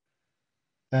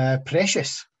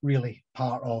precious, really,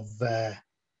 part of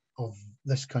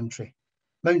this country.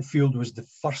 Mount Field was the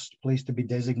first place to be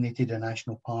designated a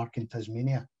national park in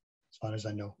Tasmania, as far as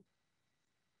I know.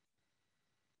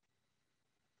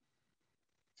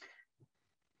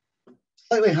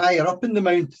 Slightly higher up in the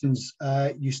mountains,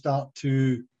 you start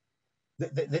to,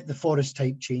 the forest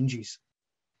type changes.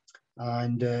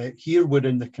 And here we're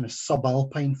in the kind of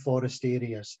subalpine forest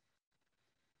areas.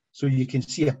 So you can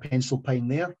see a pencil pine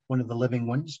there, one of the living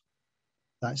ones.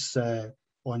 That's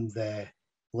on the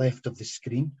left of the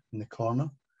screen in the corner.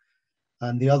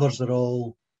 And the others are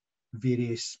all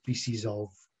various species of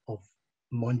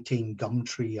montane gum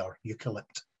tree or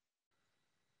eucalypt,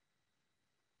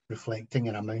 reflecting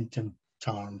in a mountain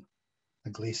tarn, a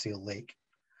glacial lake.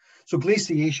 So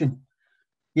glaciation,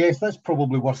 yes, that's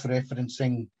probably worth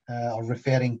referencing or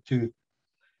referring to.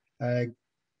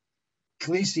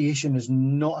 Glaciation is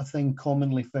not a thing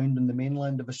commonly found in the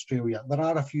mainland of Australia. There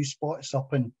are a few spots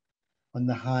up on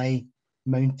the high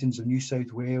mountains of New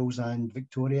South Wales and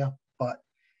Victoria, but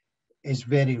it's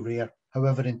very rare.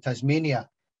 However, in Tasmania,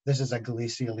 this is a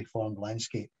glacially formed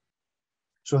landscape.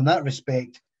 So in that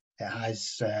respect, it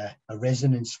has a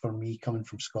resonance for me coming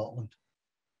from Scotland.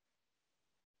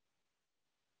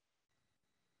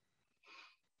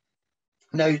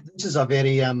 Now, this is a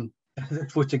very, the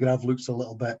photograph looks a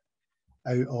little bit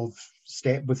out of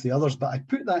step with the others, but I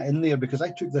put that in there because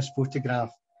I took this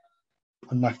photograph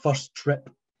on my first trip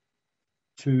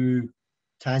to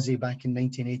Tassie back in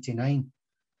 1989,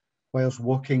 whilst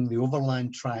walking the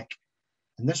overland track.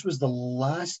 And this was the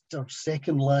last or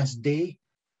second last day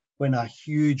when a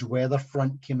huge weather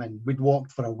front came in. We'd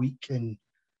walked for a week in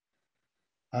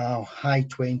high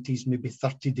 20s, maybe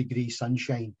 30-degree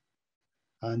sunshine.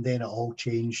 And then it all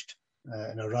changed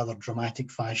in a rather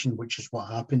dramatic fashion, which is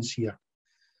what happens here.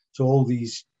 So all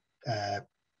these,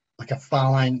 like a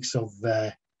phalanx of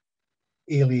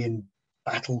alien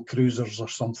battle cruisers or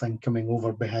something coming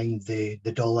over behind the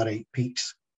Dollarite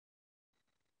peaks.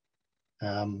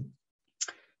 So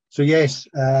yes,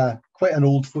 quite an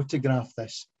old photograph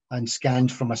this, and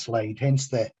scanned from a slide, hence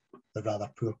the rather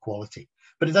poor quality.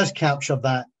 But it does capture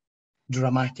that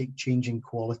dramatic changing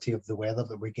quality of the weather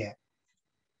that we get.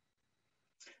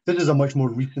 This is a much more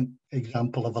recent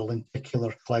example of a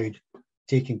lenticular cloud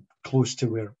taken close to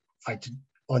where, in fact,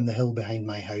 on the hill behind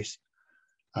my house.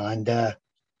 And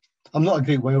I'm not a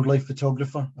great wildlife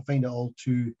photographer. I find it all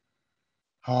too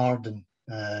hard and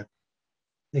the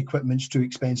equipment's too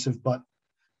expensive, but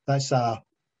that's a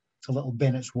little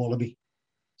Bennett's wallaby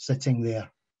sitting there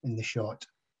in the shot.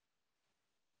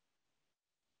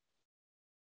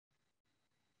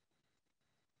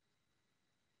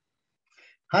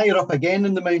 Higher up again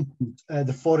in the mountains,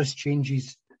 the forest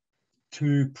changes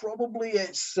to probably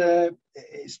its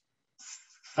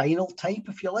final type,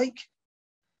 if you like.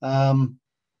 That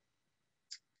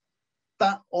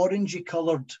orangey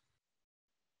coloured,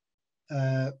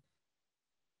 what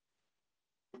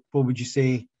would you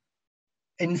say,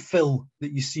 infill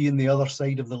that you see in the other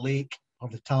side of the lake or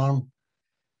the tarn,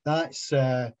 that's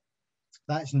Nothofagus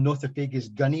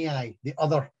gunnii, the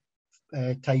other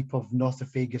type of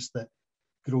Nothofagus that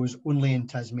grows only in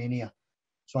Tasmania.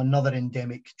 So another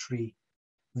endemic tree,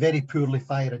 very poorly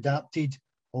fire adapted,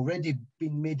 already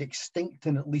been made extinct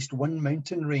in at least one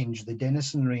mountain range, the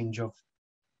Denison range of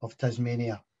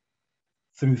Tasmania,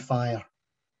 through fire.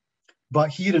 But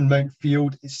here in Mount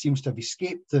Field, it seems to have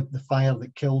escaped the fire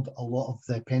that killed a lot of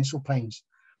the pencil pines,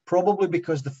 probably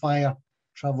because the fire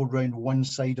travelled round one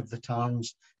side of the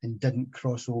tarns and didn't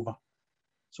cross over.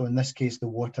 So in this case, the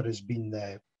water has been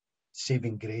the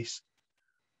saving grace.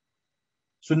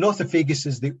 So Nothofagus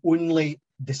is the only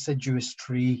deciduous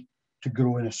tree to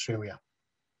grow in Australia.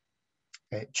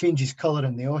 It changes colour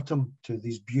in the autumn to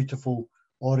these beautiful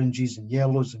oranges and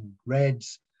yellows and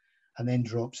reds, and then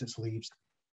drops its leaves.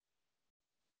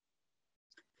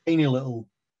 Tiny little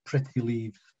pretty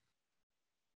leaves.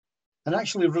 And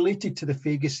actually related to the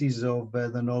faguses of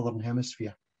the Northern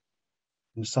Hemisphere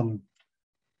in some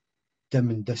dim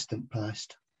and distant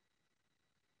past.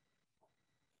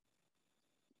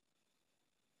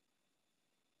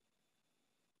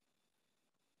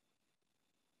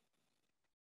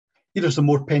 Here are some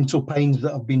more pencil pines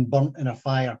that have been burnt in a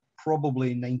fire,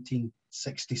 probably in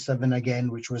 1967 again,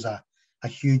 which was a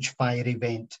huge fire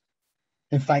event.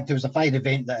 In fact, it was a fire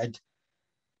event that had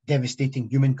devastating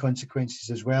human consequences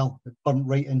as well. It burnt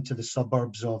right into the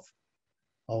suburbs of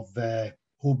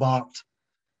Hobart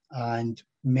and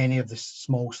many of the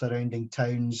small surrounding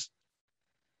towns.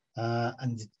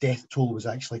 And the death toll was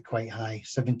actually quite high.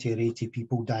 70 or 80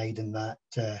 people died in that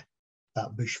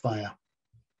bushfire.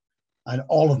 And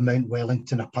all of Mount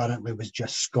Wellington apparently was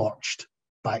just scorched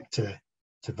back to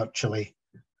virtually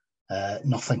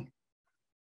nothing.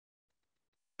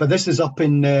 But this is up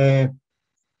in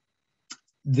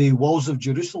the Walls of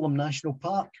Jerusalem National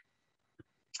Park,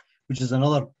 which is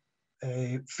another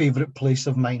favourite place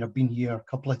of mine. I've been here a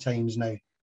couple of times now.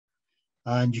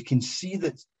 And you can see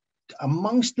that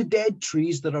amongst the dead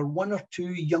trees, there are one or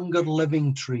two younger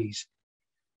living trees.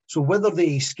 So whether they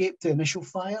escaped the initial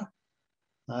fire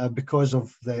because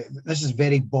of this is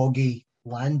very boggy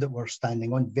land that we're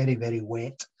standing on, very, very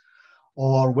wet,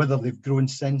 or whether they've grown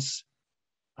since,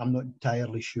 I'm not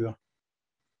entirely sure.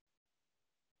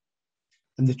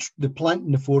 And the plant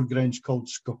in the foreground is called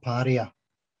Scoparia,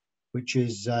 which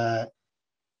is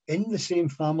in the same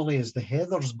family as the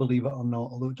heathers, believe it or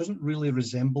not, although it doesn't really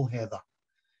resemble heather.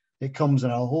 It comes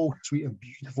in a whole suite of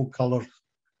beautiful colours: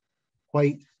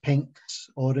 white, pinks,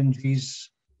 oranges,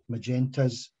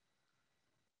 magentas.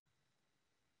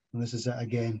 And this is it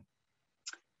again.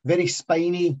 Very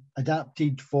spiny,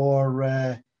 adapted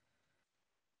for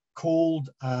cold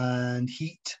and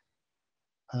heat.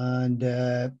 And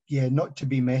yeah, not to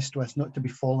be messed with, not to be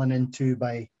fallen into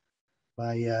by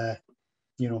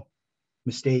you know,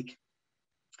 mistake.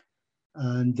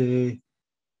 And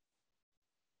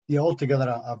yeah, altogether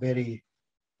a very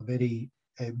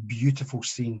beautiful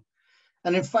scene.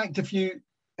 And in fact, if you,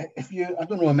 I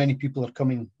don't know how many people are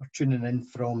coming or tuning in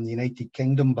from the United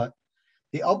Kingdom, but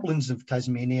the uplands of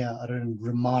Tasmania are in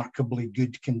remarkably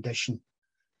good condition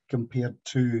compared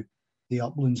to the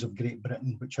uplands of Great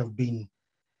Britain, which have been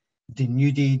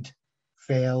denuded,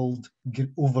 felled,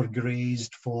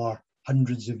 overgrazed for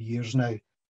hundreds of years now,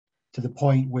 to the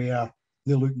point where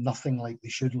they look nothing like they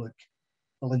should look.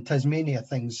 Well, in Tasmania,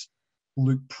 things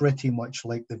look pretty much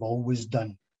like they've always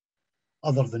done,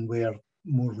 other than where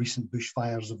more recent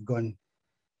bushfires have gone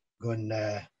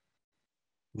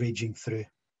raging through.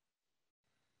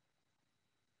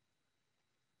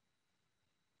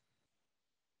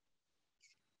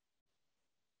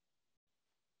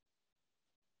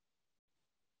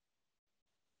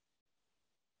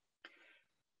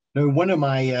 Now, one of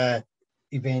my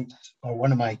events, or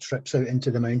one of my trips out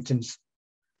into the mountains,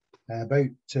 about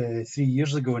 3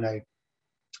 years ago now,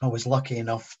 I was lucky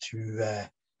enough to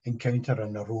encounter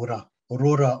an aurora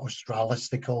australis,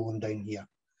 they call them down here,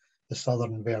 the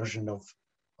southern version of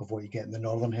what you get in the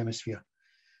northern hemisphere.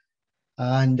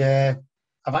 And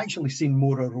I've actually seen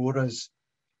more auroras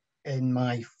in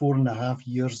my 4.5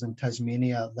 years in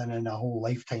Tasmania than in a whole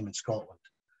lifetime in Scotland,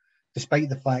 despite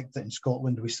the fact that in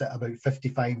Scotland we sit about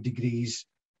 55 degrees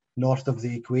north of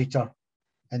the equator,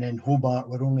 and in Hobart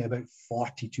we're only about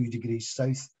 42 degrees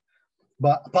south.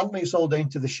 But apparently it's all down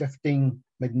to the shifting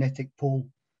magnetic pole,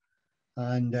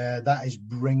 and that is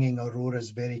bringing auroras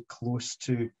very close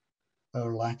to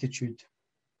our latitude.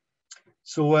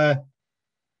 So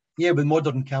yeah, with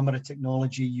modern camera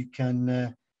technology, you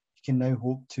can now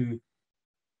hope to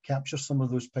capture some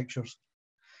of those pictures.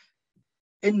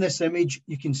 In this image,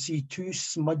 you can see two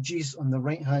smudges on the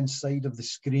right-hand side of the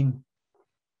screen.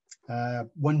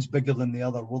 One's bigger than the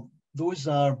other. Well, those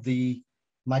are the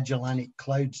Magellanic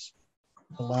Clouds,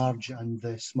 the large and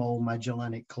the small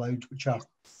Magellanic Clouds, which are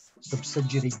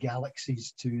subsidiary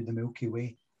galaxies to the Milky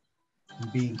Way,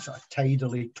 and being sort of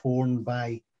tidally torn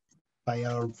by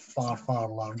our far, far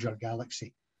larger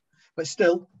galaxy. But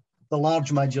still, the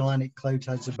large Magellanic Cloud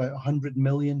has about 100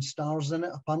 million stars in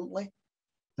it, apparently,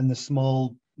 and the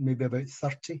small, maybe about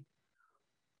 30.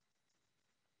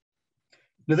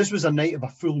 Now, this was a night of a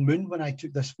full moon when I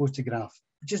took this photograph,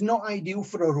 which is not ideal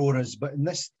for auroras, but in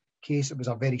this case, it was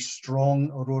a very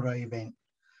strong aurora event.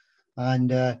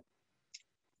 And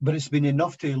but it's been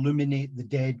enough to illuminate the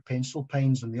dead pencil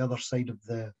pines on the other side of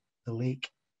the lake,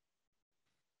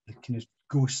 the kind of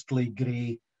ghostly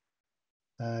grey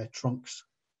trunks.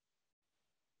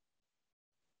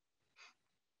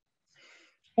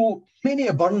 So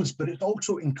mania burns, but it's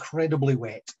also incredibly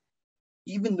wet.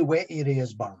 Even the wet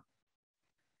areas burn.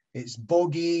 It's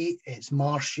boggy, it's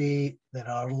marshy, there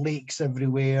are lakes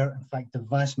everywhere. In fact, the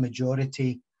vast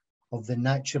majority of the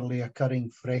naturally occurring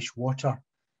fresh water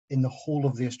in the whole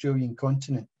of the Australian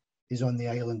continent is on the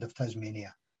island of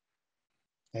Tasmania.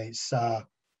 It's a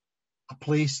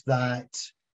place that,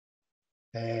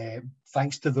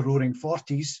 thanks to the roaring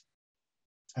Forties,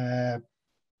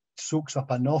 soaks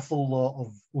up an awful lot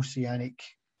of oceanic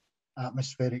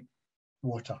atmospheric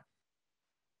water.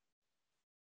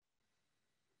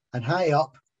 And high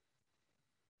up,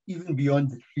 even beyond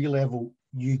the tree level,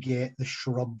 you get the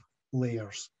shrub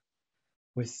layers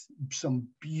with some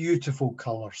beautiful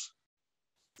colours,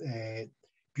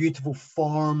 beautiful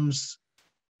forms,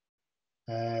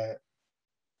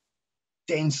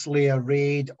 densely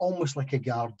arrayed, almost like a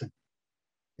garden.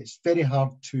 It's very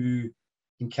hard to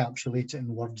encapsulate it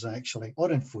in words, actually,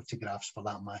 or in photographs for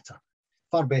that matter.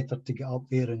 Far better to get up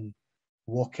there and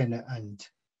walk in it and,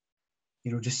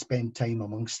 you know, just spend time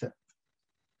amongst it.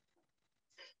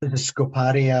 This is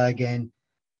Scoparia again,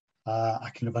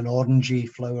 a kind of an orangey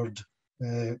flowered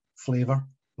flavour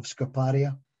of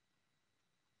Scoparia.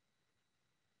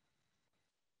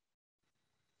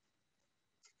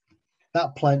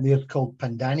 That plant there is called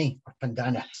Pandani or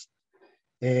Pandanus.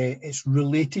 It's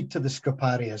related to the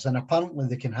Scoparias, and apparently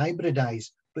they can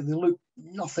hybridize, but they look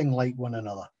nothing like one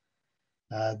another.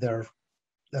 They're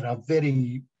a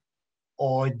very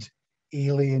odd,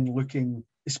 alien-looking,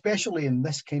 especially in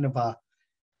this kind of a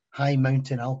high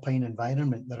mountain alpine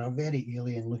environment. They're a very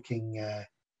alien-looking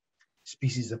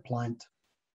species of plant,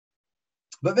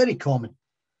 but very common.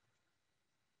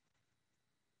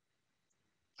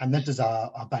 And this is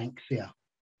a Banksia,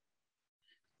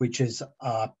 which is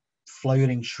a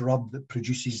flowering shrub that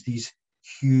produces these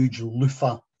huge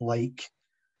loofah-like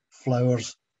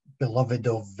flowers, beloved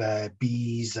of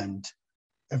bees and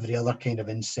every other kind of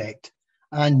insect,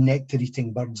 and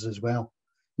nectar-eating birds as well.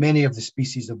 Many of the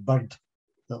species of bird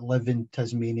that live in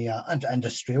Tasmania and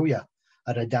Australia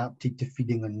are adapted to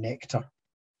feeding on nectar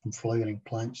from flowering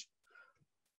plants.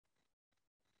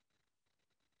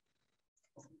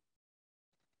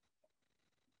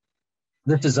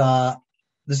 This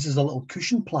is a little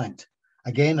cushion plant.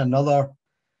 Again, another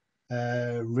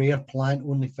rare plant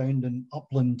only found in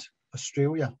upland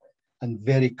Australia, and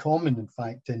very common, in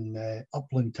fact, in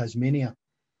upland Tasmania.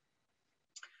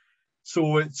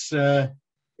 So it's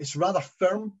rather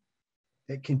firm.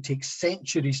 It can take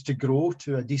centuries to grow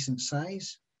to a decent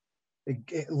size.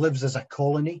 It lives as a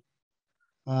colony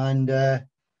and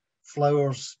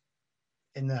flowers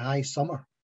in the high summer.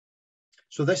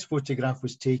 So this photograph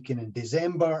was taken in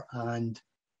December, and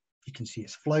you can see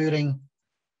it's flowering.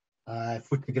 I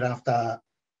photographed a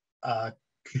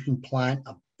cushion plant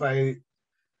about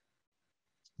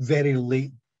very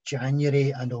late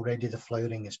January, and already the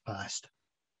flowering is past.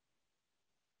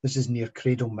 This is near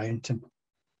Cradle Mountain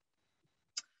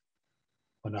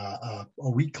on a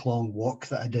week-long walk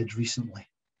that I did recently.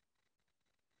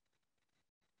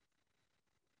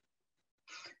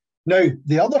 Now,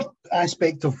 the other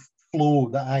aspect of flow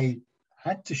that I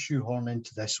had to shoehorn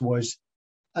into this was,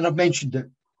 and I've mentioned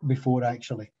it before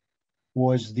actually,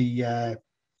 was the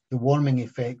warming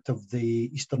effect of the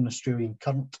Eastern Australian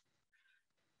current.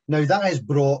 Now, that has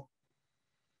brought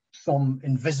some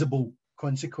invisible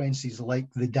consequences,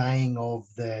 like the dying of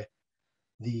the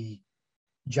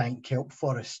giant kelp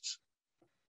forests.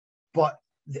 But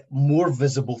the more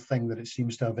visible thing that it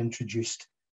seems to have introduced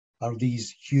are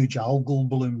these huge algal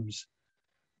blooms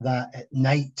that at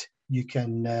night you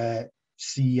can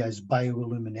see as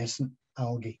bioluminescent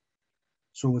algae.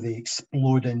 So they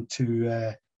explode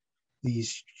into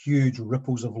these huge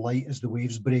ripples of light as the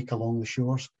waves break along the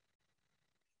shores.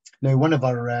 Now, one of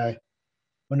our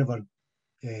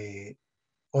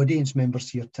audience members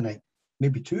here tonight,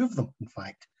 maybe two of them, in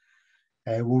fact,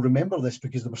 will remember this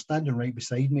because they were standing right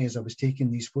beside me as I was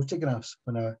taking these photographs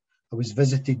when I was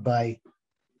visited by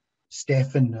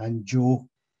Stefan and Joe,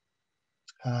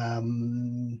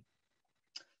 coming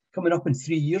up in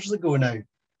 3 years ago now,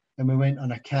 and we went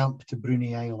on a camp to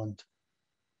Bruny Island,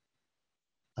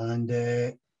 and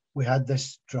we had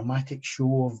this dramatic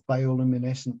show of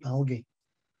bioluminescent algae.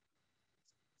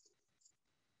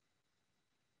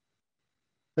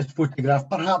 This photograph,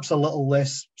 perhaps a little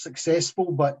less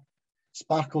successful, but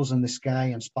sparkles in the sky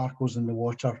and sparkles in the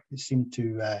water. It seemed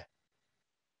to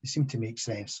make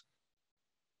sense.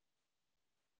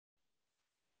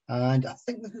 And I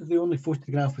think this is the only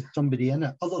photograph with somebody in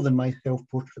it, other than my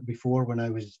self-portrait before when I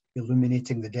was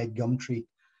illuminating the dead gum tree.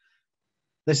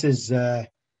 This is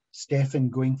Stefan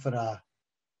going for a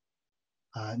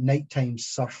nighttime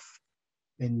surf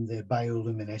in the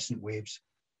bioluminescent waves.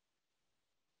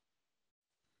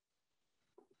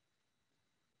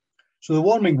 So the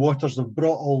warming waters have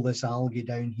brought all this algae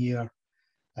down here.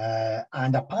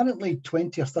 And apparently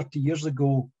 20 or 30 years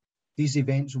ago, these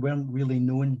events weren't really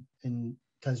known in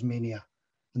Tasmania,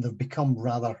 and they've become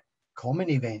rather common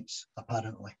events,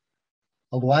 apparently.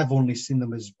 Although I've only seen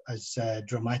them as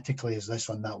dramatically as this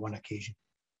on that one occasion.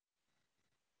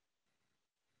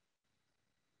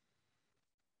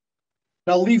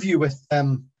 Now, I'll leave you with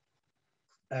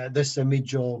this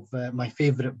image of my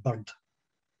favourite bird,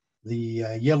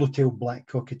 the yellow-tailed black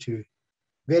cockatoo.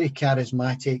 Very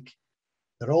charismatic.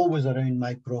 They're always around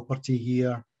my property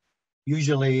here,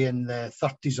 usually in the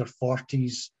 30s or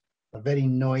 40s. They're very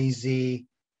noisy,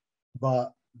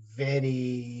 but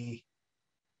very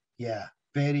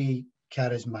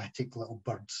charismatic little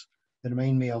birds. They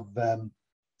remind me of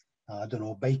I don't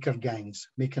know, biker gangs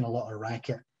making a lot of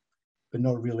racket, but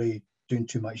not really doing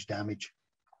too much damage.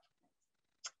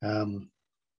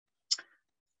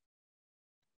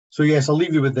 So yes, I'll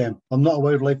leave you with them. I'm not a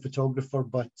wildlife photographer,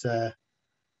 but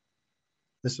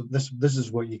this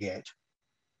is what you get.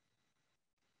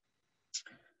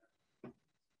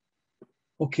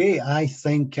 Okay, I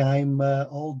think I'm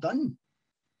all done.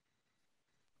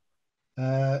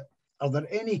 Are there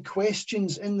any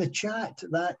questions in the chat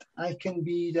that I can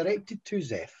be directed to,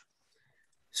 Zeph?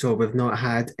 So we've not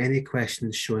had any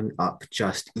questions showing up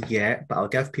just yet, but I'll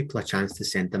give people a chance to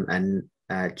send them in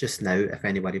just now. If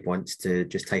anybody wants to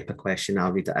just type a question,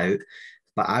 I'll read it out.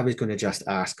 But I was going to just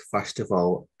ask, first of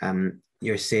all,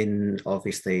 you're saying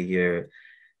obviously you're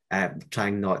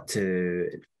trying not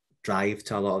to drive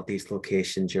to a lot of these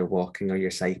locations, you're walking or you're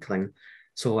cycling.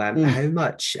 So how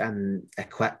much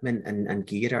equipment and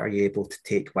gear are you able to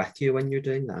take with you when you're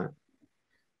doing that?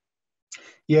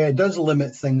 Yeah, it does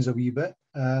limit things a wee bit.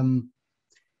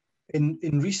 In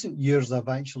recent years, I've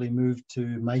actually moved to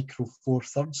micro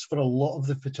 4/3 for a lot of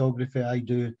the photography I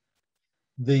do.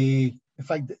 In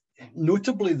fact,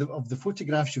 notably of the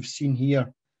photographs you've seen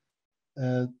here,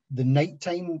 the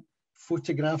nighttime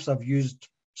photographs, I've used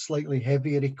slightly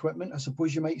heavier equipment, I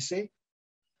suppose you might say.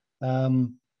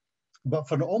 But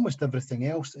for almost everything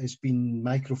else, it's been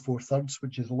micro 4/3,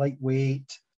 which is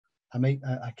lightweight.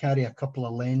 I carry a couple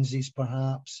of lenses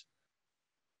perhaps.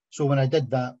 So when I did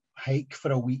that hike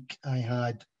for a week, I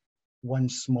had one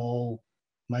small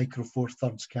micro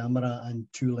 4/3 camera and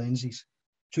two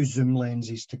zoom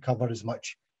lenses to cover as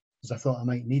much as I thought I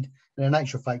might need. And in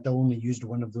actual fact, I only used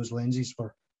one of those lenses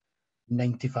for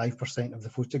 95% of the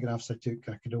photographs I took.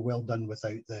 I could have well done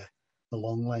without the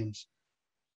long lens.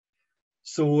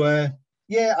 So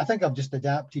yeah, I think I've just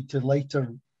adapted to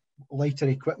lighter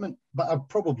equipment, but I'll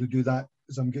probably do that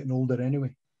as I'm getting older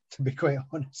anyway, to be quite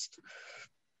honest.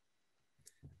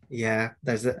 Yeah,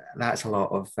 that's a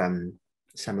lot of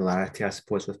similarity, I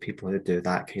suppose, with people who do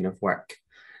that kind of work.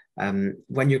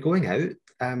 When you're going out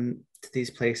to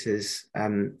these places,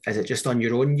 is it just on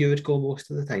your own you would go most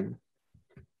of the time?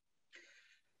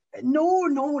 No,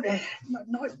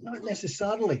 not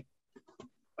necessarily.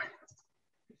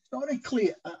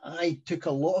 Historically, I took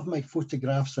a lot of my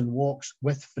photographs and walks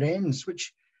with friends,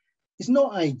 which is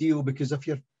not ideal because if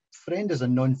your friend is a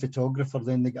non-photographer,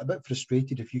 then they get a bit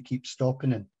frustrated if you keep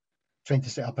stopping and trying to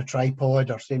set up a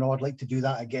tripod or saying, oh, I'd like to do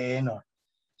that again, or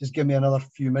just give me another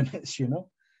few minutes, you know.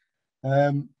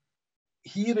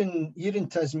 Here in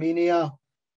Tasmania,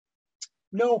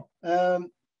 no,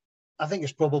 I think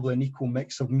it's probably an equal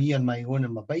mix of me on my own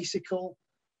and my bicycle,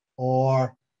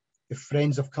 or if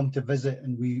friends have come to visit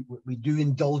and we do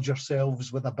indulge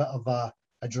ourselves with a bit of a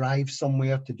drive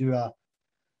somewhere to do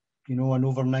an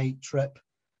overnight trip,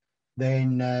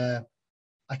 then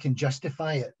I can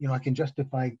justify it. You know, I can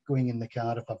justify going in the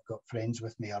car if I've got friends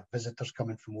with me or visitors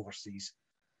coming from overseas.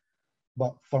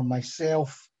 But for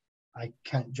myself, I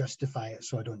can't justify it,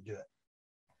 so I don't do it.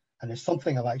 And it's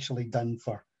something I've actually done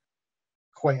for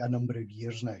quite a number of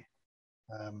years now.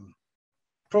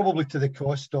 Probably to the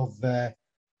cost of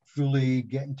fully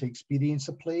getting to experience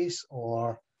a place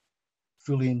or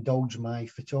fully indulge my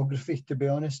photography, to be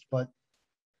honest. But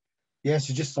yes,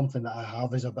 it's just something that I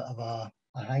have as a bit of a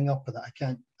hang up that I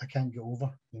can't get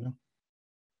over, you know.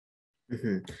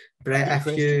 Mm-hmm. Brett,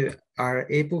 if you are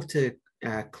able to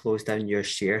close down your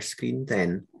share screen,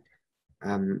 then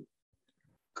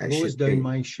close down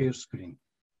my share screen.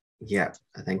 Yeah,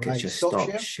 I think right, it's just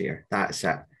stop share. That's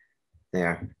it.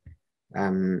 There.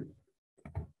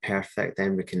 Perfect.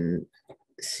 Then we can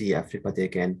see everybody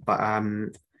again. But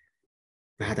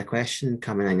we had a question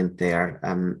coming in there.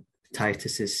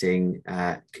 Titus is saying,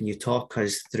 can you talk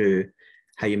us through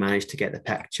how you managed to get the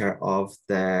picture of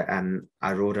the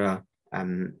Aurora?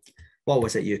 What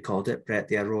was it you called it, Brett?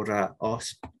 The Aurora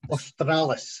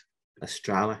Australis.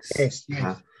 Australis. Yes,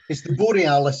 yes. It's the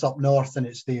Borealis up north and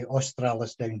it's the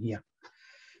Australis down here.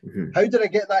 Mm-hmm. How did I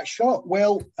get that shot?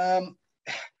 Well, a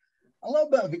little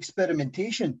bit of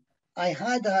experimentation. I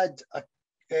had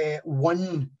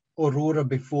one Aurora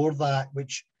before that,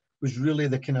 which was really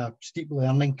the kind of steep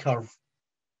learning curve.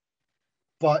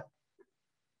 But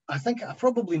I think I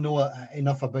probably know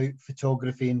enough about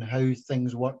photography and how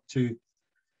things work to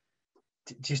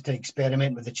just to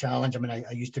experiment with the challenge. I mean,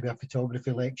 I used to be a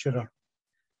photography lecturer,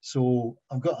 so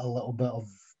I've got a little bit of,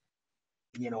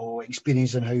 you know,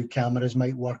 experience in how cameras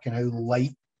might work and how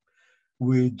light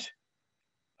would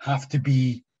have to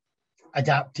be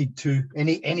adapted to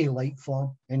any light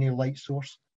form, any light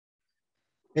source.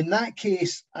 In that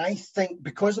case, I think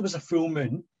because it was a full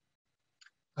moon,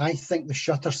 I think the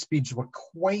shutter speeds were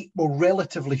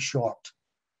relatively short.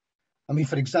 I mean,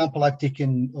 for example, I've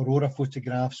taken aurora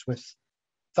photographs with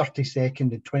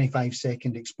 30-second and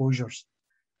 25-second exposures.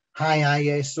 High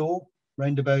ISO,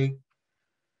 round about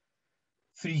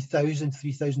 3,000,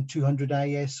 3,200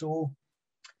 ISO.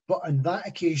 But on that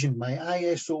occasion, my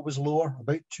ISO was lower,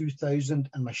 about 2,000,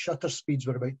 and my shutter speeds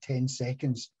were about 10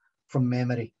 seconds from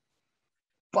memory.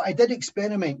 But I did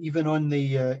experiment, even on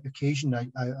the occasion. I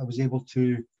was able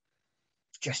to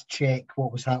just check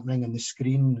what was happening on the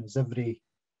screen as every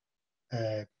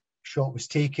shot was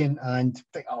taken, and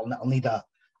think, I'll need a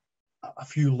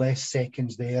few less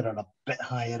seconds there and a bit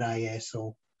higher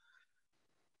ISO.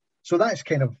 So that's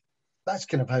kind of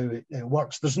how it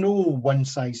works. There's no one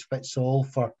size fits all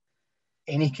for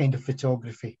any kind of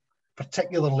photography,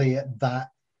 particularly at that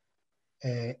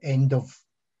end of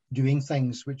doing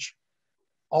things, which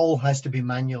all has to be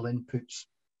manual inputs.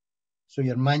 So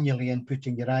you're manually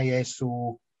inputting your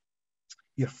ISO,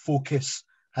 your focus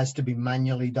has to be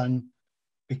manually done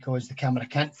because the camera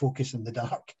can't focus in the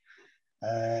dark.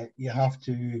 You have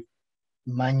to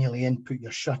manually input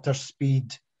your shutter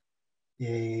speed,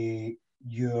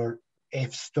 your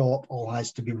f-stop, all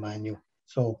has to be manual.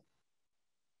 So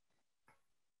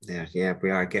yeah,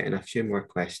 we are getting a few more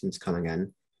questions coming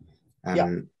in.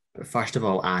 Yeah. First of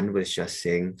all, Anne was just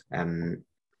saying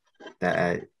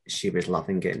that she was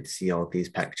loving getting to see all these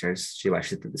pictures. She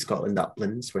wishes that the Scotland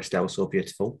uplands were still so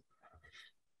beautiful.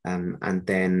 And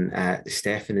then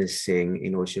Stefan is saying, he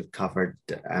knows you've covered,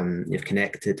 you've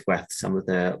connected with some of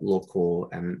the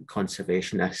local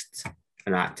conservationists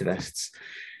and activists.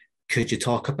 Could you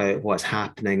talk about what's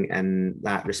happening in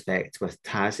that respect with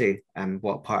Tassie, and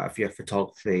what part of your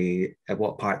photography,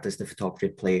 what part does the photography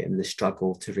play in the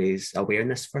struggle to raise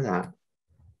awareness for that?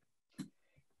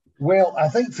 Well, I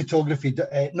think photography,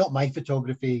 not my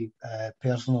photography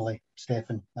personally,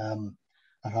 Stefan,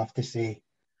 I have to say,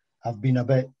 I've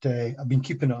been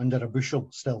keeping it under a bushel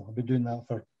still. I've been doing that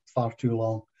for far too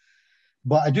long.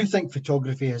 But I do think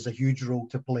photography has a huge role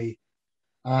to play.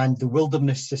 And the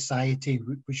Wilderness Society,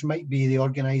 which might be the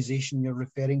organisation you're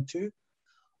referring to,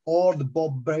 or the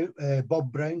Bob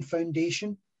Brown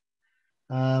Foundation.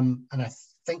 And I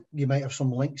think you might have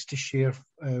some links to share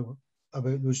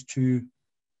about those two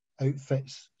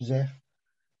outfits, Zeph.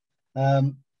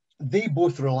 They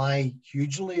both rely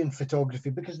hugely on photography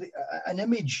because an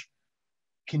image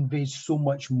conveys so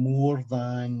much more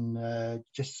than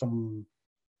just some,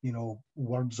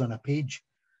 words on a page.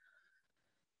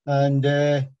 And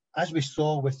as we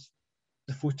saw with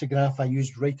the photograph I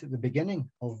used right at the beginning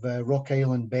of Rock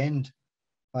Island Bend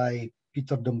by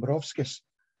Peter Dombrovskis,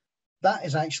 that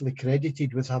is actually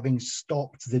credited with having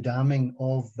stopped the damming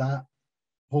of that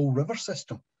whole river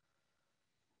system.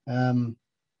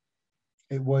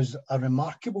 It was a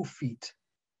remarkable feat.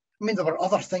 I mean, there were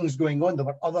other things going on. There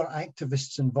were other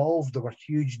activists involved. There were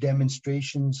huge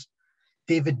demonstrations.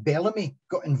 David Bellamy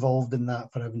got involved in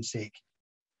that, for heaven's sake.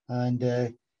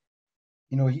 And,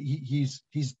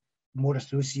 he's more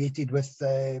associated with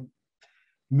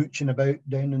mooching about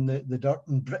down in the dirt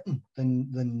in Britain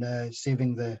than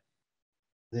saving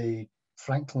the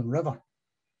Franklin River.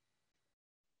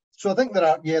 So I think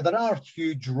there are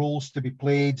huge roles to be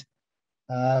played,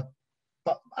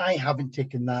 but I haven't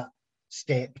taken that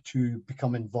step to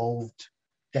become involved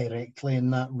directly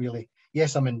in that, really.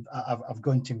 Yes, I've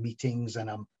gone to meetings and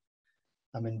I'm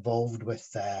involved with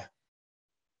the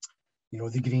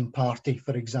Green Party,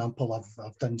 for example.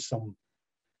 I've done some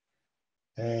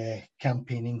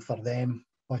campaigning for them,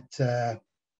 but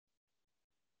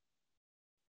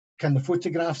can the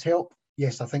photographs help?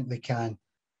 Yes, I think they can,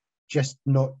 just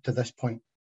not to this point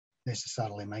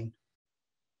necessarily mine.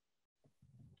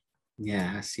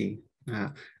 Yeah, I see.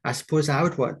 I suppose I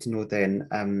would want to know then,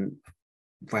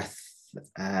 with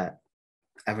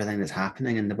everything that's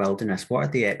happening in the wilderness, what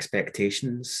are the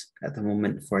expectations at the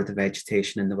moment for the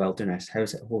vegetation in the wilderness?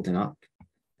 How's it holding up?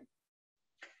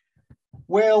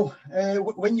 Well,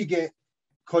 when you get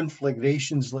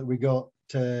conflagrations like we got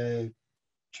 2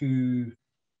 and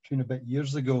a bit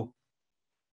years ago,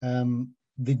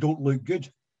 they don't look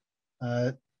good.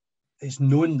 It's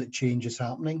known that change is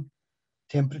happening.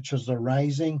 Temperatures are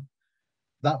rising.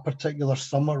 That particular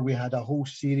summer, we had a whole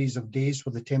series of days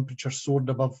where the temperature soared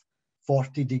above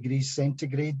 40 degrees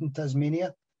centigrade in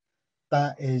Tasmania.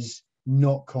 That is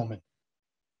not common.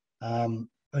 And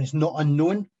it's not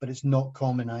unknown, but it's not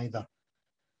common either.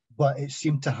 But it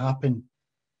seemed to happen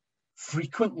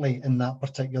frequently in that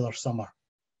particular summer.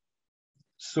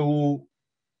 So,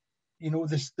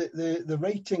 the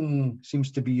writing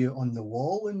seems to be on the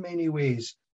wall in many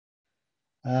ways.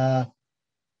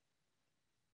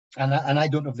 And I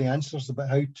don't have the answers about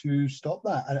how to stop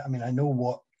that. I mean, I know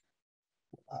what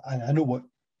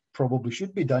probably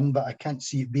should be done, but I can't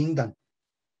see it being done.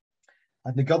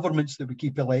 And the governments that we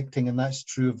keep electing, and that's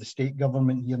true of the state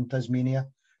government here in Tasmania,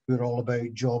 who are all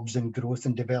about jobs and growth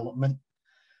and development,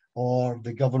 or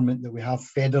the government that we have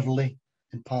federally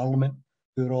in Parliament,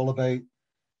 who are all about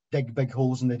dig big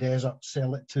holes in the desert,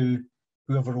 sell it to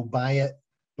whoever will buy it,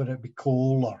 whether it be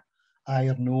coal or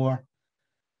iron ore.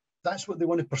 That's what they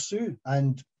want to pursue.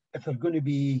 And if they're going to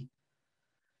be,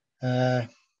 you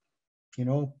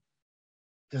know,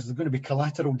 is there going to be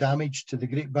collateral damage to the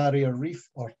Great Barrier Reef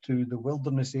or to the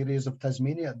wilderness areas of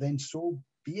Tasmania, then so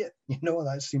be it. You know,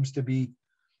 that seems to be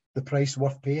the price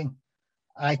worth paying.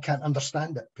 I can't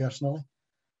understand it personally.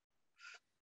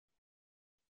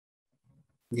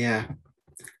 Yeah.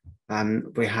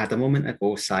 We had a moment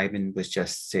ago, Simon was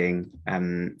just saying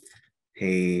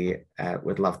he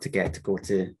would love to get to go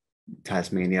to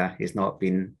Tasmania.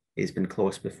 He's been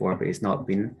close before, but he's not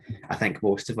been. I think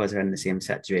most of us are in the same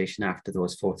situation after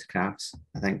those photographs.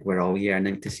 I think we're all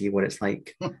yearning to see what it's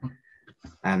like.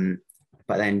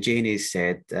 But then Janie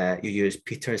said you used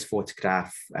Peter's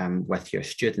photograph with your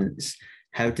students.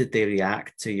 How did they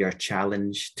react to your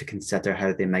challenge to consider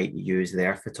how they might use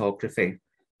their photography?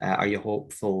 Are you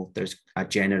hopeful there's a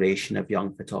generation of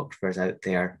young photographers out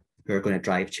there who are going to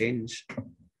drive change?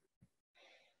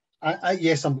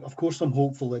 Yes, of course I'm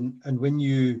hopeful. And when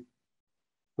you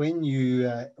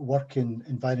work in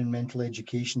environmental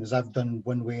education, as I've done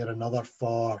one way or another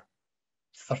for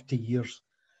 30 years,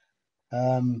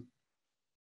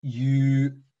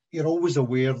 you're always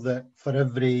aware that for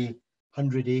every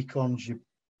 100 acorns you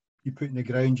put in the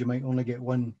ground, you might only get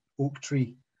one oak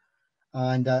tree.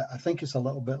 And I think it's a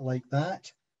little bit like that.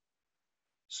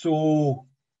 So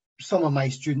some of my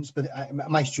students, but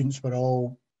my students were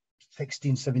all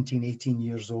 16, 17, 18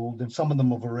 years old, and some of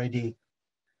them have already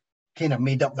kind of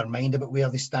made up their mind about where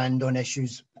they stand on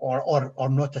issues or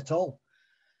not at all.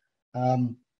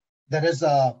 There is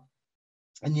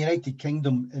in the United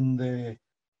Kingdom, in the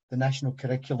national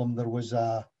curriculum, there was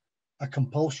a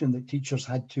compulsion that teachers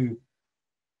had to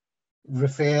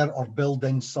refer or build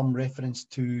in some reference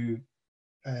to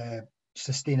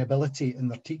sustainability in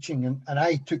their teaching, and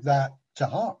I took that to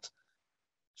heart.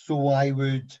 So I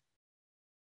would,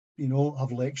 you know,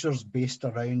 have lectures based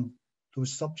around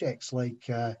those subjects, like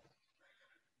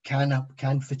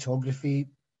can photography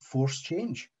force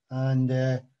change? And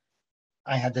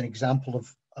I had an example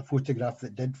of a photograph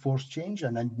that did force change,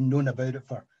 and I'd known about it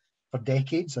for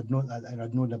decades. I'd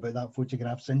known about that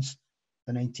photograph since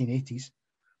the 1980s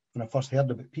when I first heard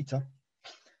about Peter.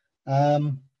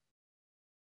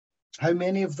 How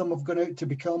many of them have gone out to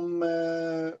become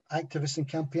activists and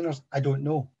campaigners? I don't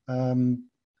know.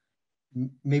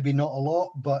 Maybe not a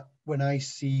lot, but when I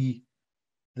see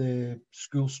the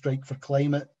school strike for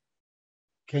climate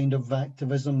kind of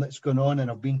activism that's going on,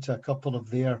 and I've been to a couple of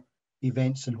their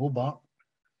events in Hobart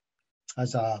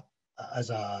as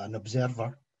an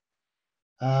observer,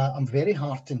 I'm very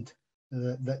heartened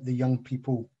that the young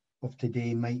people of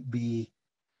today might be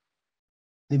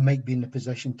in the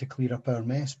position to clear up our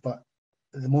mess. But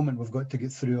at the moment, we've got to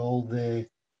get through all the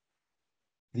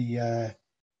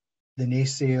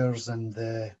naysayers and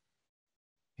the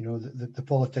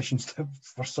politicians that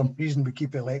for some reason we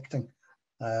keep electing.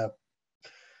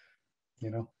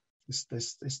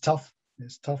 It's tough.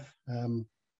 It's tough.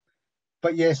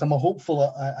 But yes, I'm a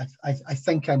hopeful. I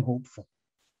think I'm hopeful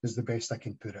is the best I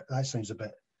can put it. That sounds a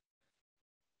bit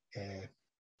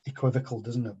equivocal,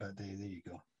 doesn't it? But there you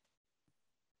go.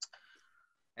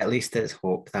 At least it's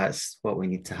hope. That's what we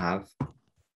need to have.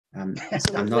 I'm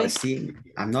not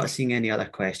seeing any other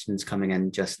questions coming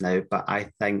in just now, but I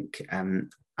think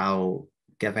I'll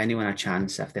give anyone a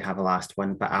chance if they have a last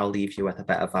one, but I'll leave you with a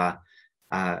bit of a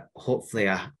hopefully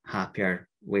a happier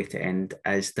way to end.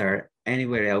 Is there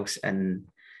anywhere else in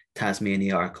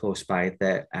Tasmania or close by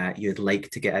that you'd like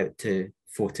to get out to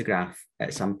photograph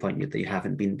at some point that you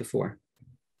haven't been before?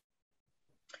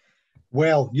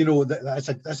 Well,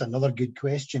 that's another good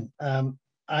question.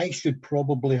 I should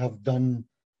probably have done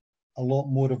a lot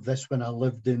more of this when I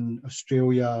lived in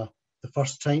Australia the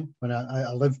first time. When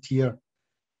I lived here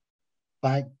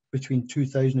back between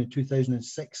 2000 and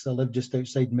 2006, I lived just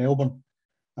outside Melbourne,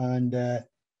 and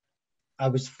I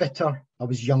was fitter, I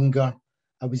was younger,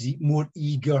 I was more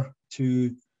eager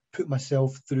to put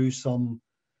myself through some,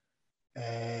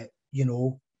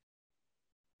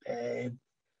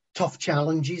 tough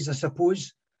challenges, I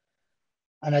suppose.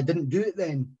 And I didn't do it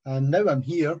then. And now I'm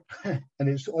here and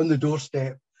it's on the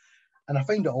doorstep. And I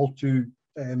find it all too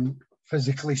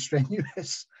physically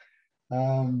strenuous,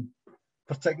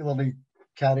 particularly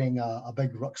carrying a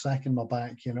big rucksack in my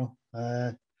back,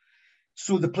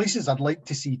 So the places I'd like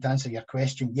to see, to answer your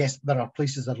question, yes, there are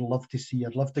places I'd love to see.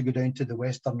 I'd love to go down to the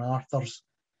Western Arthurs.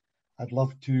 I'd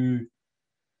love to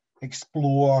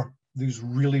explore those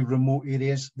really remote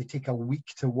areas. They take a week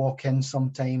to walk in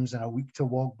sometimes and a week to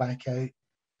walk back out,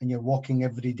 and you're walking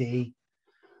every day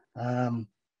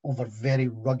over very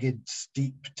rugged,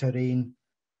 steep terrain.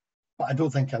 But I don't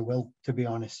think I will, to be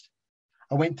honest.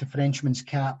 I went to Frenchman's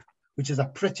Cap, which is a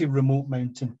pretty remote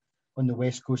mountain on the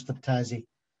west coast of Tassie,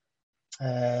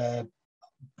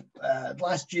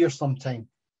 last year sometime,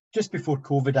 just before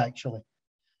COVID actually.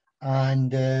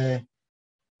 And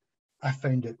I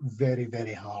found it very,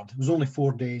 very hard. It was only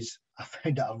 4 days. I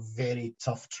found it a very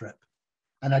tough trip.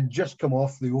 And I'd just come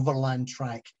off the overland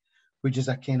track, which is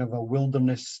a kind of a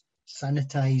wilderness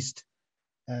sanitized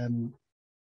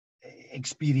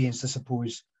experience, I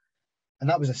suppose. And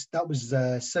that was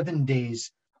 7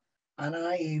 days. And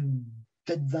I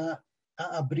did that at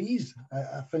a breeze.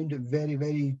 I found it very,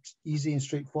 very easy and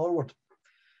straightforward.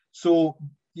 So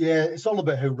yeah, it's all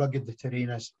about how rugged the terrain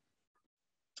is.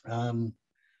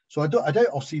 So I doubt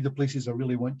I'll see the places I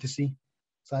really want to see,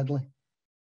 sadly.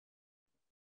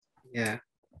 Yeah.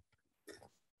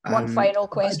 One final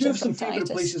question. I do have some from favourite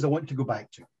Titus. places I want to go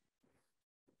back to.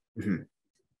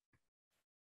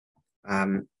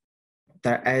 Mm-hmm.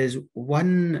 There is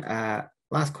one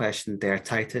last question there.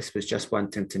 Titus was just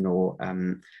wanting to know,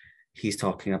 he's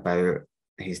talking about,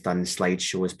 he's done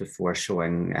slideshows before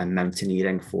showing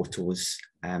mountaineering photos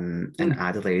in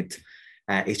Adelaide.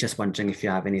 He's just wondering if you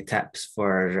have any tips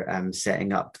for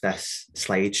setting up this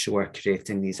slideshow or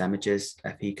creating these images,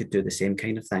 if he could do the same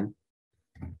kind of thing.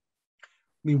 I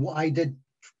mean, what I did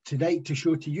tonight to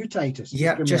show to you, Titus.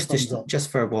 Yeah,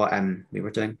 just for what we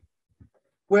were doing.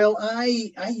 Well,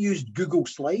 I used Google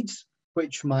Slides,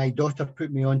 which my daughter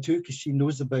put me onto because she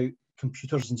knows about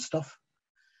computers and stuff.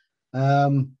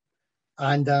 And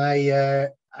I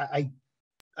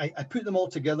put them all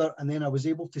together, and then I was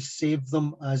able to save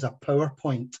them as a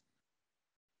PowerPoint.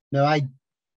 Now,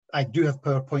 I do have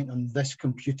PowerPoint on this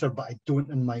computer, but I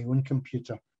don't on my own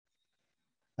computer.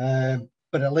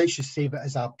 But it lets you save it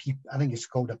as I think it's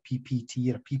called a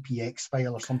PPT or a PPX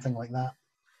file or something like that.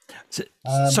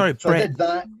 Sorry, so Brett. I did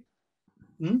that.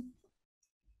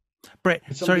 Brett,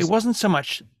 sorry, it wasn't so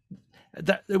much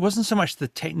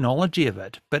the technology of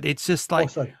it, but it's just like,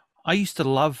 I used to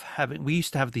love we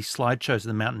used to have these slideshows at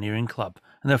the Mountaineering Club,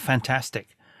 and they're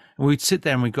fantastic. And we'd sit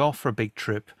there and we'd go off for a big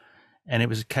trip, and it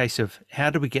was a case of, how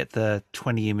do we get the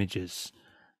 20 images?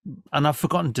 And I've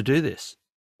forgotten to do this.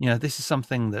 This is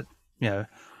something that, I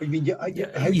mean,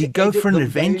 you go for an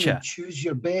adventure. Choose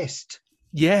your best.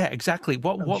 Yeah, exactly.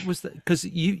 What was that? Because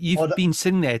you've been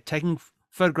sitting there taking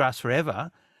photographs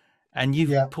forever, and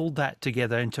you've pulled that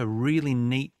together into a really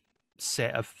neat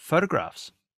set of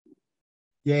photographs.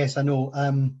 Yes, I know.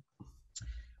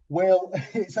 Well,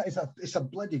 it's a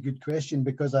bloody good question,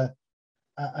 because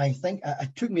I think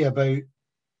it took me about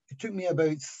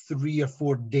 3 or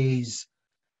 4 days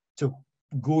to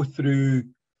go through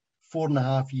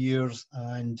 4.5 years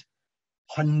and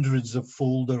hundreds of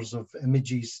folders of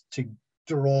images to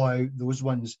draw out those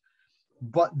ones.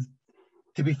 But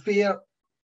to be fair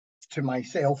to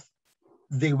myself,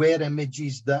 they were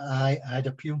images that I had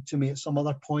appealed to me at some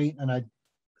other point, and I'd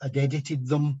edited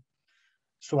them,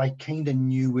 so I kind of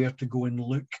knew where to go and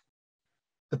look.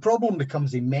 The problem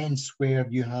becomes immense where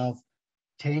you have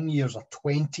 10 years or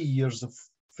 20 years of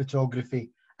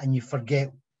photography and you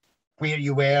forget where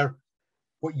you were,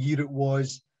 what year it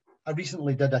was. I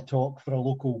recently did a talk for a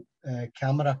local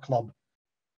camera club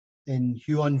in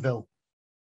Huonville,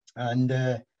 and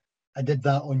I did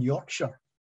that on Yorkshire,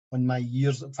 on my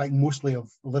years, in fact, mostly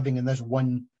of living in this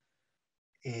one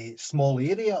small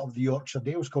area of the Yorkshire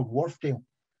Dales called Wharfdale.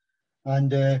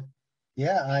 And it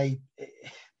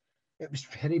was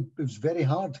very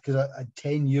hard, because I had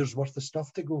 10 years worth of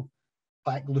stuff to go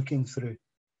back looking through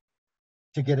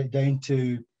to get it down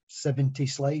to 70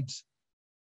 slides.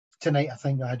 Tonight, I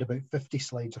think I had about 50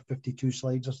 slides or 52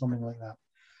 slides or something like that.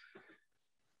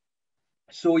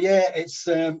 So yeah, it's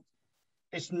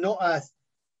not a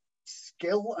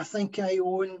skill I think I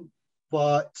own,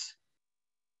 but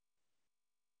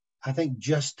I think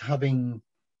just having,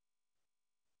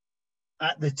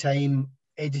 at the time,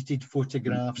 edited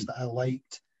photographs that I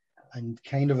liked and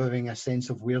kind of having a sense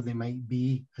of where they might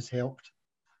be has helped.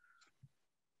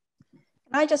 Can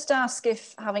I just ask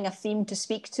if having a theme to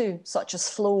speak to, such as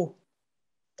flow,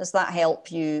 does that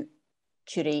help you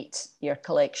curate your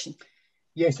collection?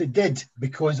 Yes, it did,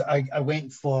 because I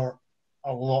went for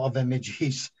a lot of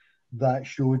images that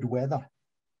showed weather.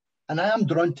 And I am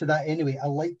drawn to that anyway. I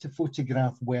like to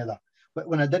photograph weather. But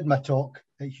when I did my talk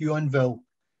at Huonville,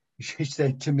 she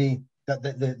said to me,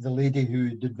 that the lady who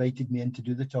had invited me in to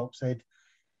do the talk said,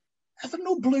 "Are there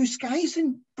no blue skies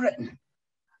in Britain?"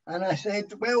 And I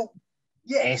said, "Well,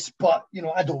 yes, but you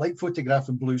know, I don't like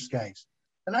photographing blue skies.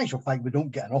 In actual fact, we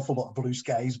don't get an awful lot of blue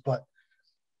skies, but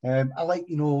I like,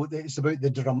 you know, it's about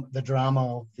the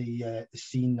drama of the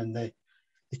scene and the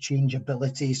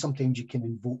changeability. Sometimes you can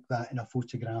invoke that in a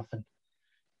photograph, and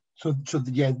so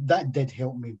yeah, that did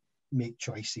help me make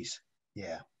choices.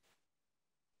 Yeah."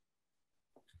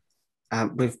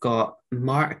 We've got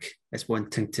Mark is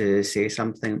wanting to say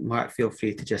something. Mark, feel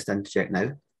free to just interject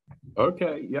now.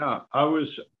 Okay, yeah, I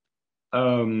was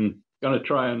going to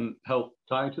try and help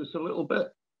Titus a little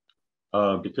bit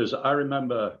because I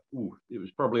remember it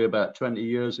was probably about 20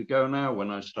 years ago now when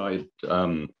I started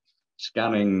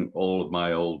scanning all of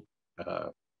my old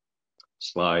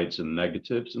slides and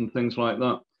negatives and things like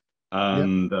that.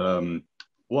 And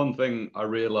one thing I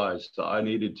realized that I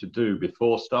needed to do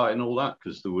before starting all that,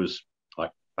 because there was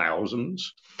like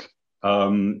thousands,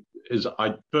 is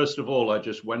first of all, I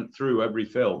just went through every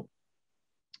film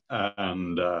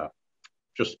and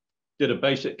just did a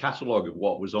basic catalogue of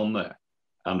what was on there,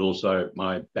 and also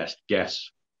my best guess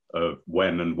of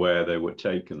when and where they were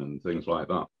taken and things like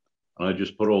that. And I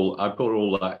put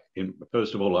all that in.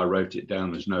 First of all, I wrote it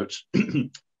down as notes,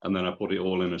 and then I put it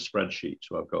all in a spreadsheet.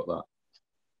 So I've got that.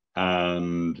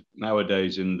 And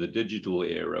nowadays, in the digital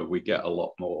era, we get a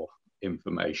lot more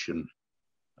information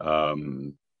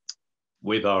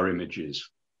with our images.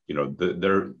 You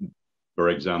know, for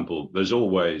example, there's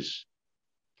always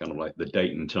kind of like the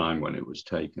date and time when it was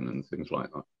taken and things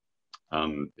like that.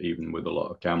 And even with a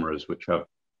lot of cameras which have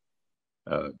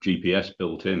GPS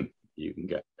built in, you can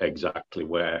get exactly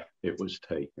where it was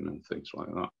taken and things like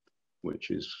that,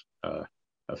 which is a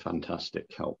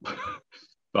fantastic help.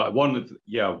 But one of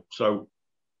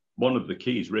the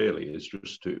keys really is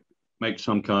just to make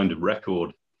some kind of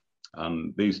record.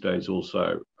 And these days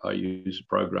also, I use a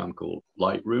program called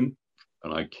Lightroom,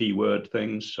 and I keyword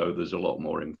things, so there's a lot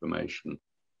more information.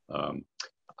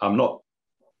 I'm not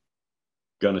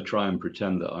going to try and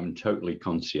pretend that I'm totally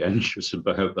conscientious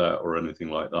about that or anything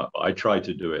like that, but I try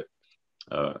to do it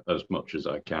as much as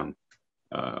I can.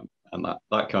 And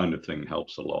that kind of thing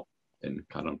helps a lot in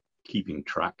kind of keeping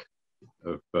track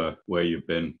of where you've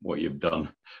been, what you've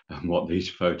done, and what these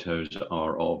photos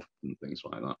are of, and things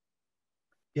like that.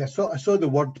 Yeah, so I saw the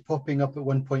word popping up at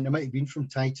one point. It might have been from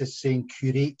Titus saying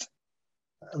curate.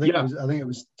 I think it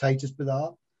was Titus put that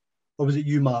up. Or was it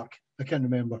you, Mark? I can't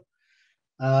remember.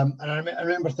 And I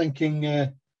remember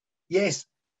thinking, yes,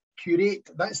 curate.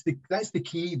 That's the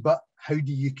key. But how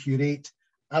do you curate?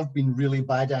 I've been really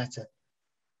bad at it.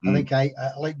 I think I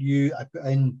like you. I put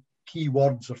in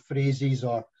keywords or phrases,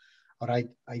 or I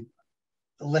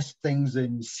list things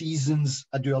in seasons.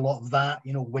 I do a lot of that.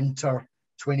 You know, winter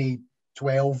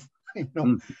 2012. You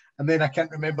know, and then I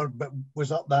can't remember, but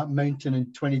was up that mountain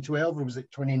in 2012 or was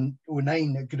it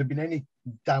 2009? It could have been any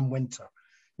damn winter,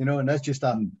 you know, and that's just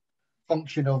a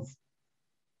function of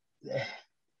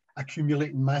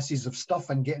accumulating masses of stuff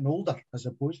and getting older, I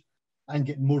suppose, and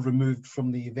getting more removed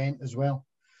from the event as well.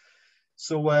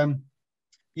 So,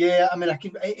 yeah, I mean,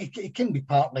 it can be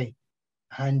partly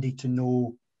handy to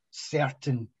know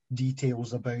certain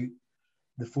details about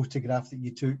the photograph that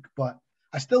you took, but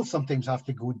I still sometimes have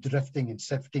to go drifting and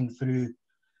sifting through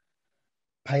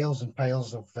piles and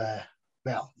piles of,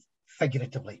 well,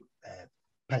 figuratively,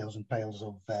 piles and piles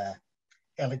of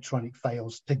electronic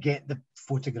files to get the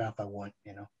photograph I want,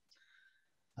 you know.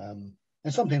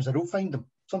 And sometimes I don't find them.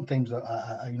 Sometimes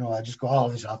I just go, oh,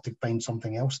 I'll just have to find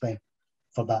something else then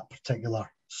for that particular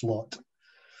slot.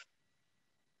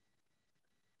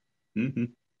 Mm-hmm.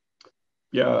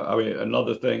 Yeah, I mean,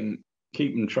 another thing,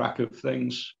 keeping track of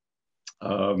things.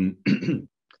 And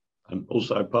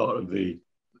also part of the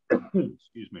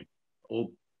excuse me,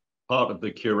 part of the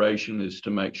curation is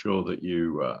to make sure that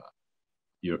you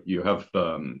have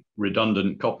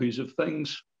redundant copies of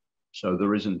things, so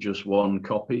there isn't just one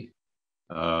copy.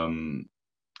 And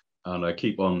I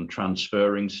keep on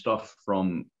transferring stuff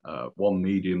from one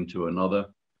medium to another.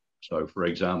 So for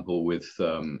example, with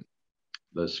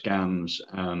the scans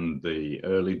and the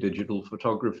early digital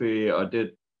photography I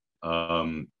did,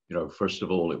 you know, first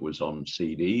of all, it was on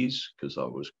CDs because I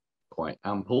was quite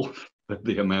ample with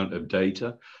the amount of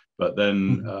data. But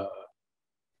then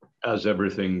as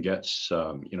everything gets,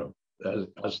 you know,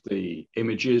 as the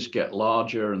images get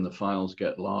larger and the files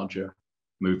get larger,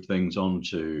 move things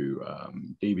onto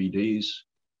DVDs.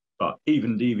 But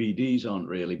even DVDs aren't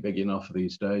really big enough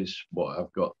these days. What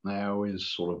I've got now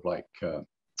is sort of like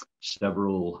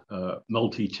several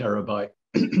multi-terabyte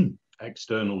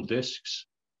external discs.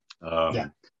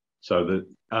 so that,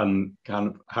 and kind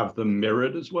of have them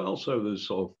mirrored as well. So there's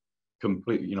sort of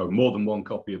complete, you know, more than one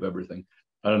copy of everything.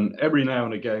 And every now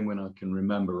and again, when I can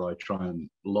remember, I try and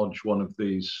lodge one of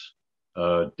these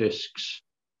discs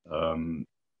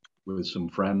with some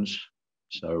friends.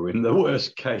 So in the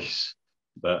worst case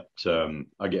that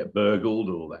I get burgled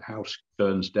or the house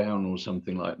burns down or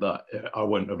something like that, I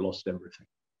won't have lost everything.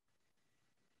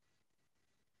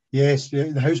 Yes,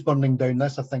 the house burning down,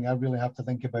 that's a thing I really have to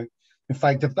think about. In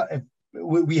fact, if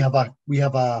we have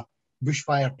a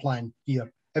bushfire plan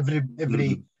here. Every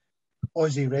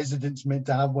Aussie resident's meant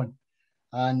to have one.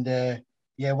 And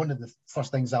yeah, one of the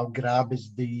first things I'll grab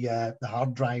is the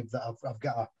hard drive that I've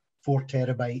got a 4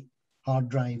 terabyte hard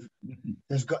drive.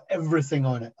 It's got everything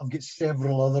on it. I've got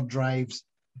several other drives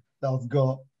that I've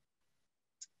got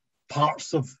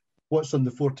parts of what's on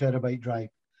the 4 terabyte drive.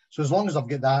 So as long as I've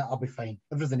got that, I'll be fine.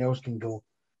 Everything else can go.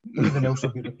 Everything else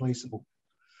will be replaceable.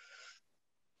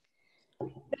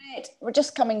 Right, we're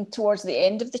just coming towards the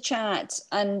end of the chat,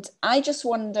 and I just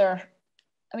wonder,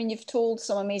 I mean, you've told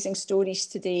some amazing stories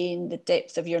today, and the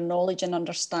depth of your knowledge and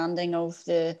understanding of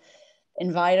the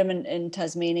environment in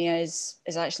Tasmania is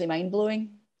actually mind-blowing.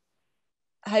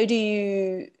 How do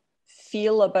you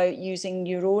feel about using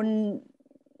your own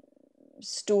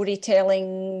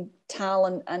storytelling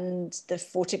talent and the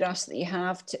photographs that you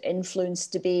have to influence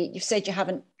debate? You've said you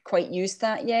haven't quite used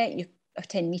that yet. You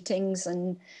attend meetings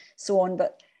and so on,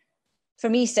 but for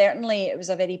me, certainly it was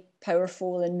a very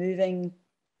powerful and moving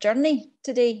journey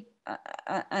today,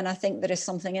 and I think there is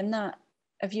something in that.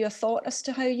 Have you a thought as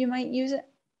to how you might use it?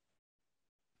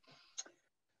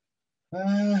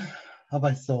 Have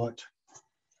I thought?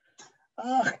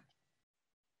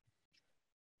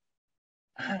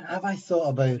 Have I thought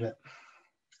about it?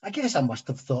 I guess I must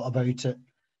have thought about it.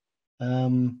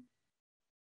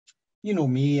 You know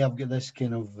me, I've got this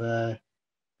kind of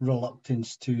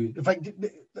reluctance to. In fact,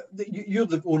 you're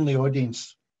the only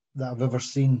audience that I've ever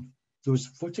seen those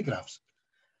photographs,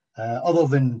 other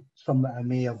than some that I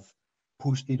may have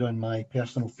posted on my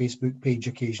personal Facebook page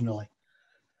occasionally.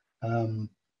 I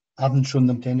haven't shown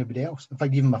them to anybody else. In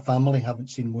fact, even my family haven't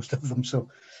seen most of them. So,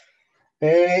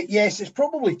 yes, it's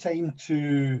probably time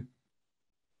to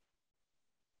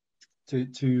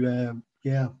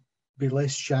yeah, be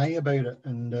less shy about it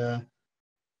and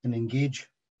engage.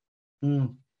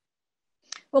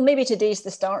 Well, maybe today's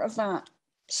the start of that.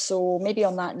 So maybe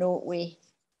on that note, we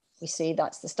say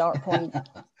that's the start point.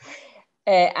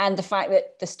 And the fact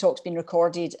that this talk's been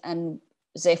recorded and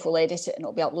Zeph will edit it and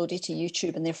it'll be uploaded to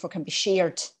YouTube and therefore can be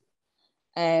shared.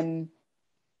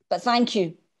 But thank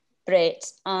you, Brett.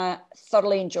 I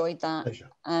thoroughly enjoyed that. Pleasure.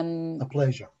 A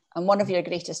pleasure. I'm one of your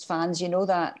greatest fans, you know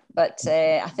that. But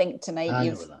I think tonight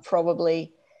you've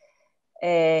probably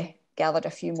gathered a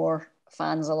few more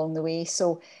fans along the way.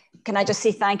 So can I just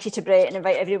say thank you to Brett and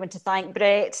invite everyone to thank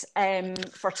Brett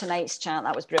for tonight's chat.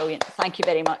 That was brilliant. Thank you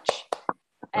very much.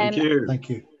 Thank you. Thank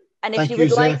you. And if thank you you,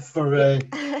 would like Zeph, for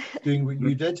doing what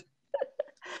you did.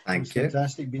 Thank you.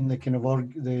 Fantastic, being the kind of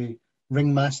the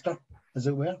ringmaster, as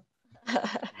it were.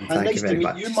 And nice to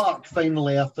meet you, Mark,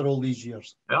 finally, after all these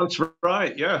years. That's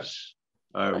right, yes.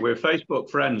 We're Facebook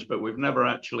friends, but we've never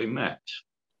actually met.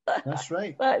 That's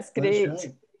right. That's great. That's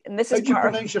right. And this How is do you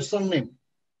pronounce your surname?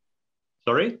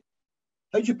 Sorry?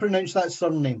 How do you pronounce that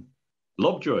surname?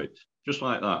 Lovejoy, just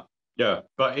like that. Yeah,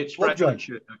 but it's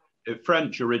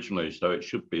French originally, so it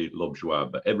should be Lovejoy,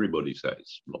 but everybody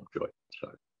says Lovejoy.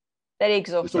 So very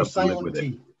exhausting. So silent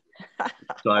T.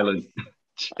 Silent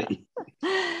T.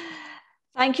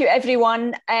 Thank you,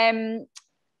 everyone.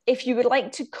 If you would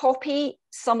like to copy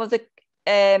some of the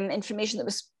information that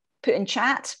was put in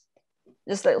chat,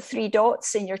 there's little 3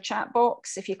 dots in your chat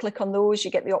box. If you click on those,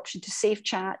 you get the option to save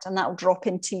chat, and that will drop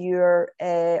into your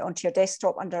onto your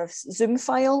desktop under Zoom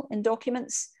file in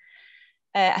Documents.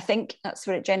 I think that's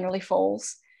where it generally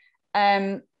falls.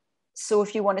 So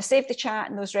if you want to save the chat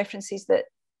and those references that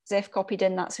Zeph copied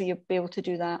in, that's where you'll be able to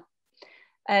do that.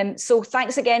 So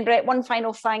thanks again, Brett. One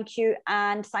final thank you,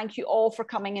 and thank you all for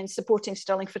coming and supporting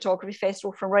Stirling Photography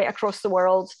Festival from right across the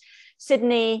world.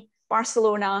 Sydney,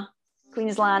 Barcelona,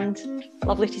 Queensland.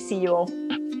 Lovely to see you all.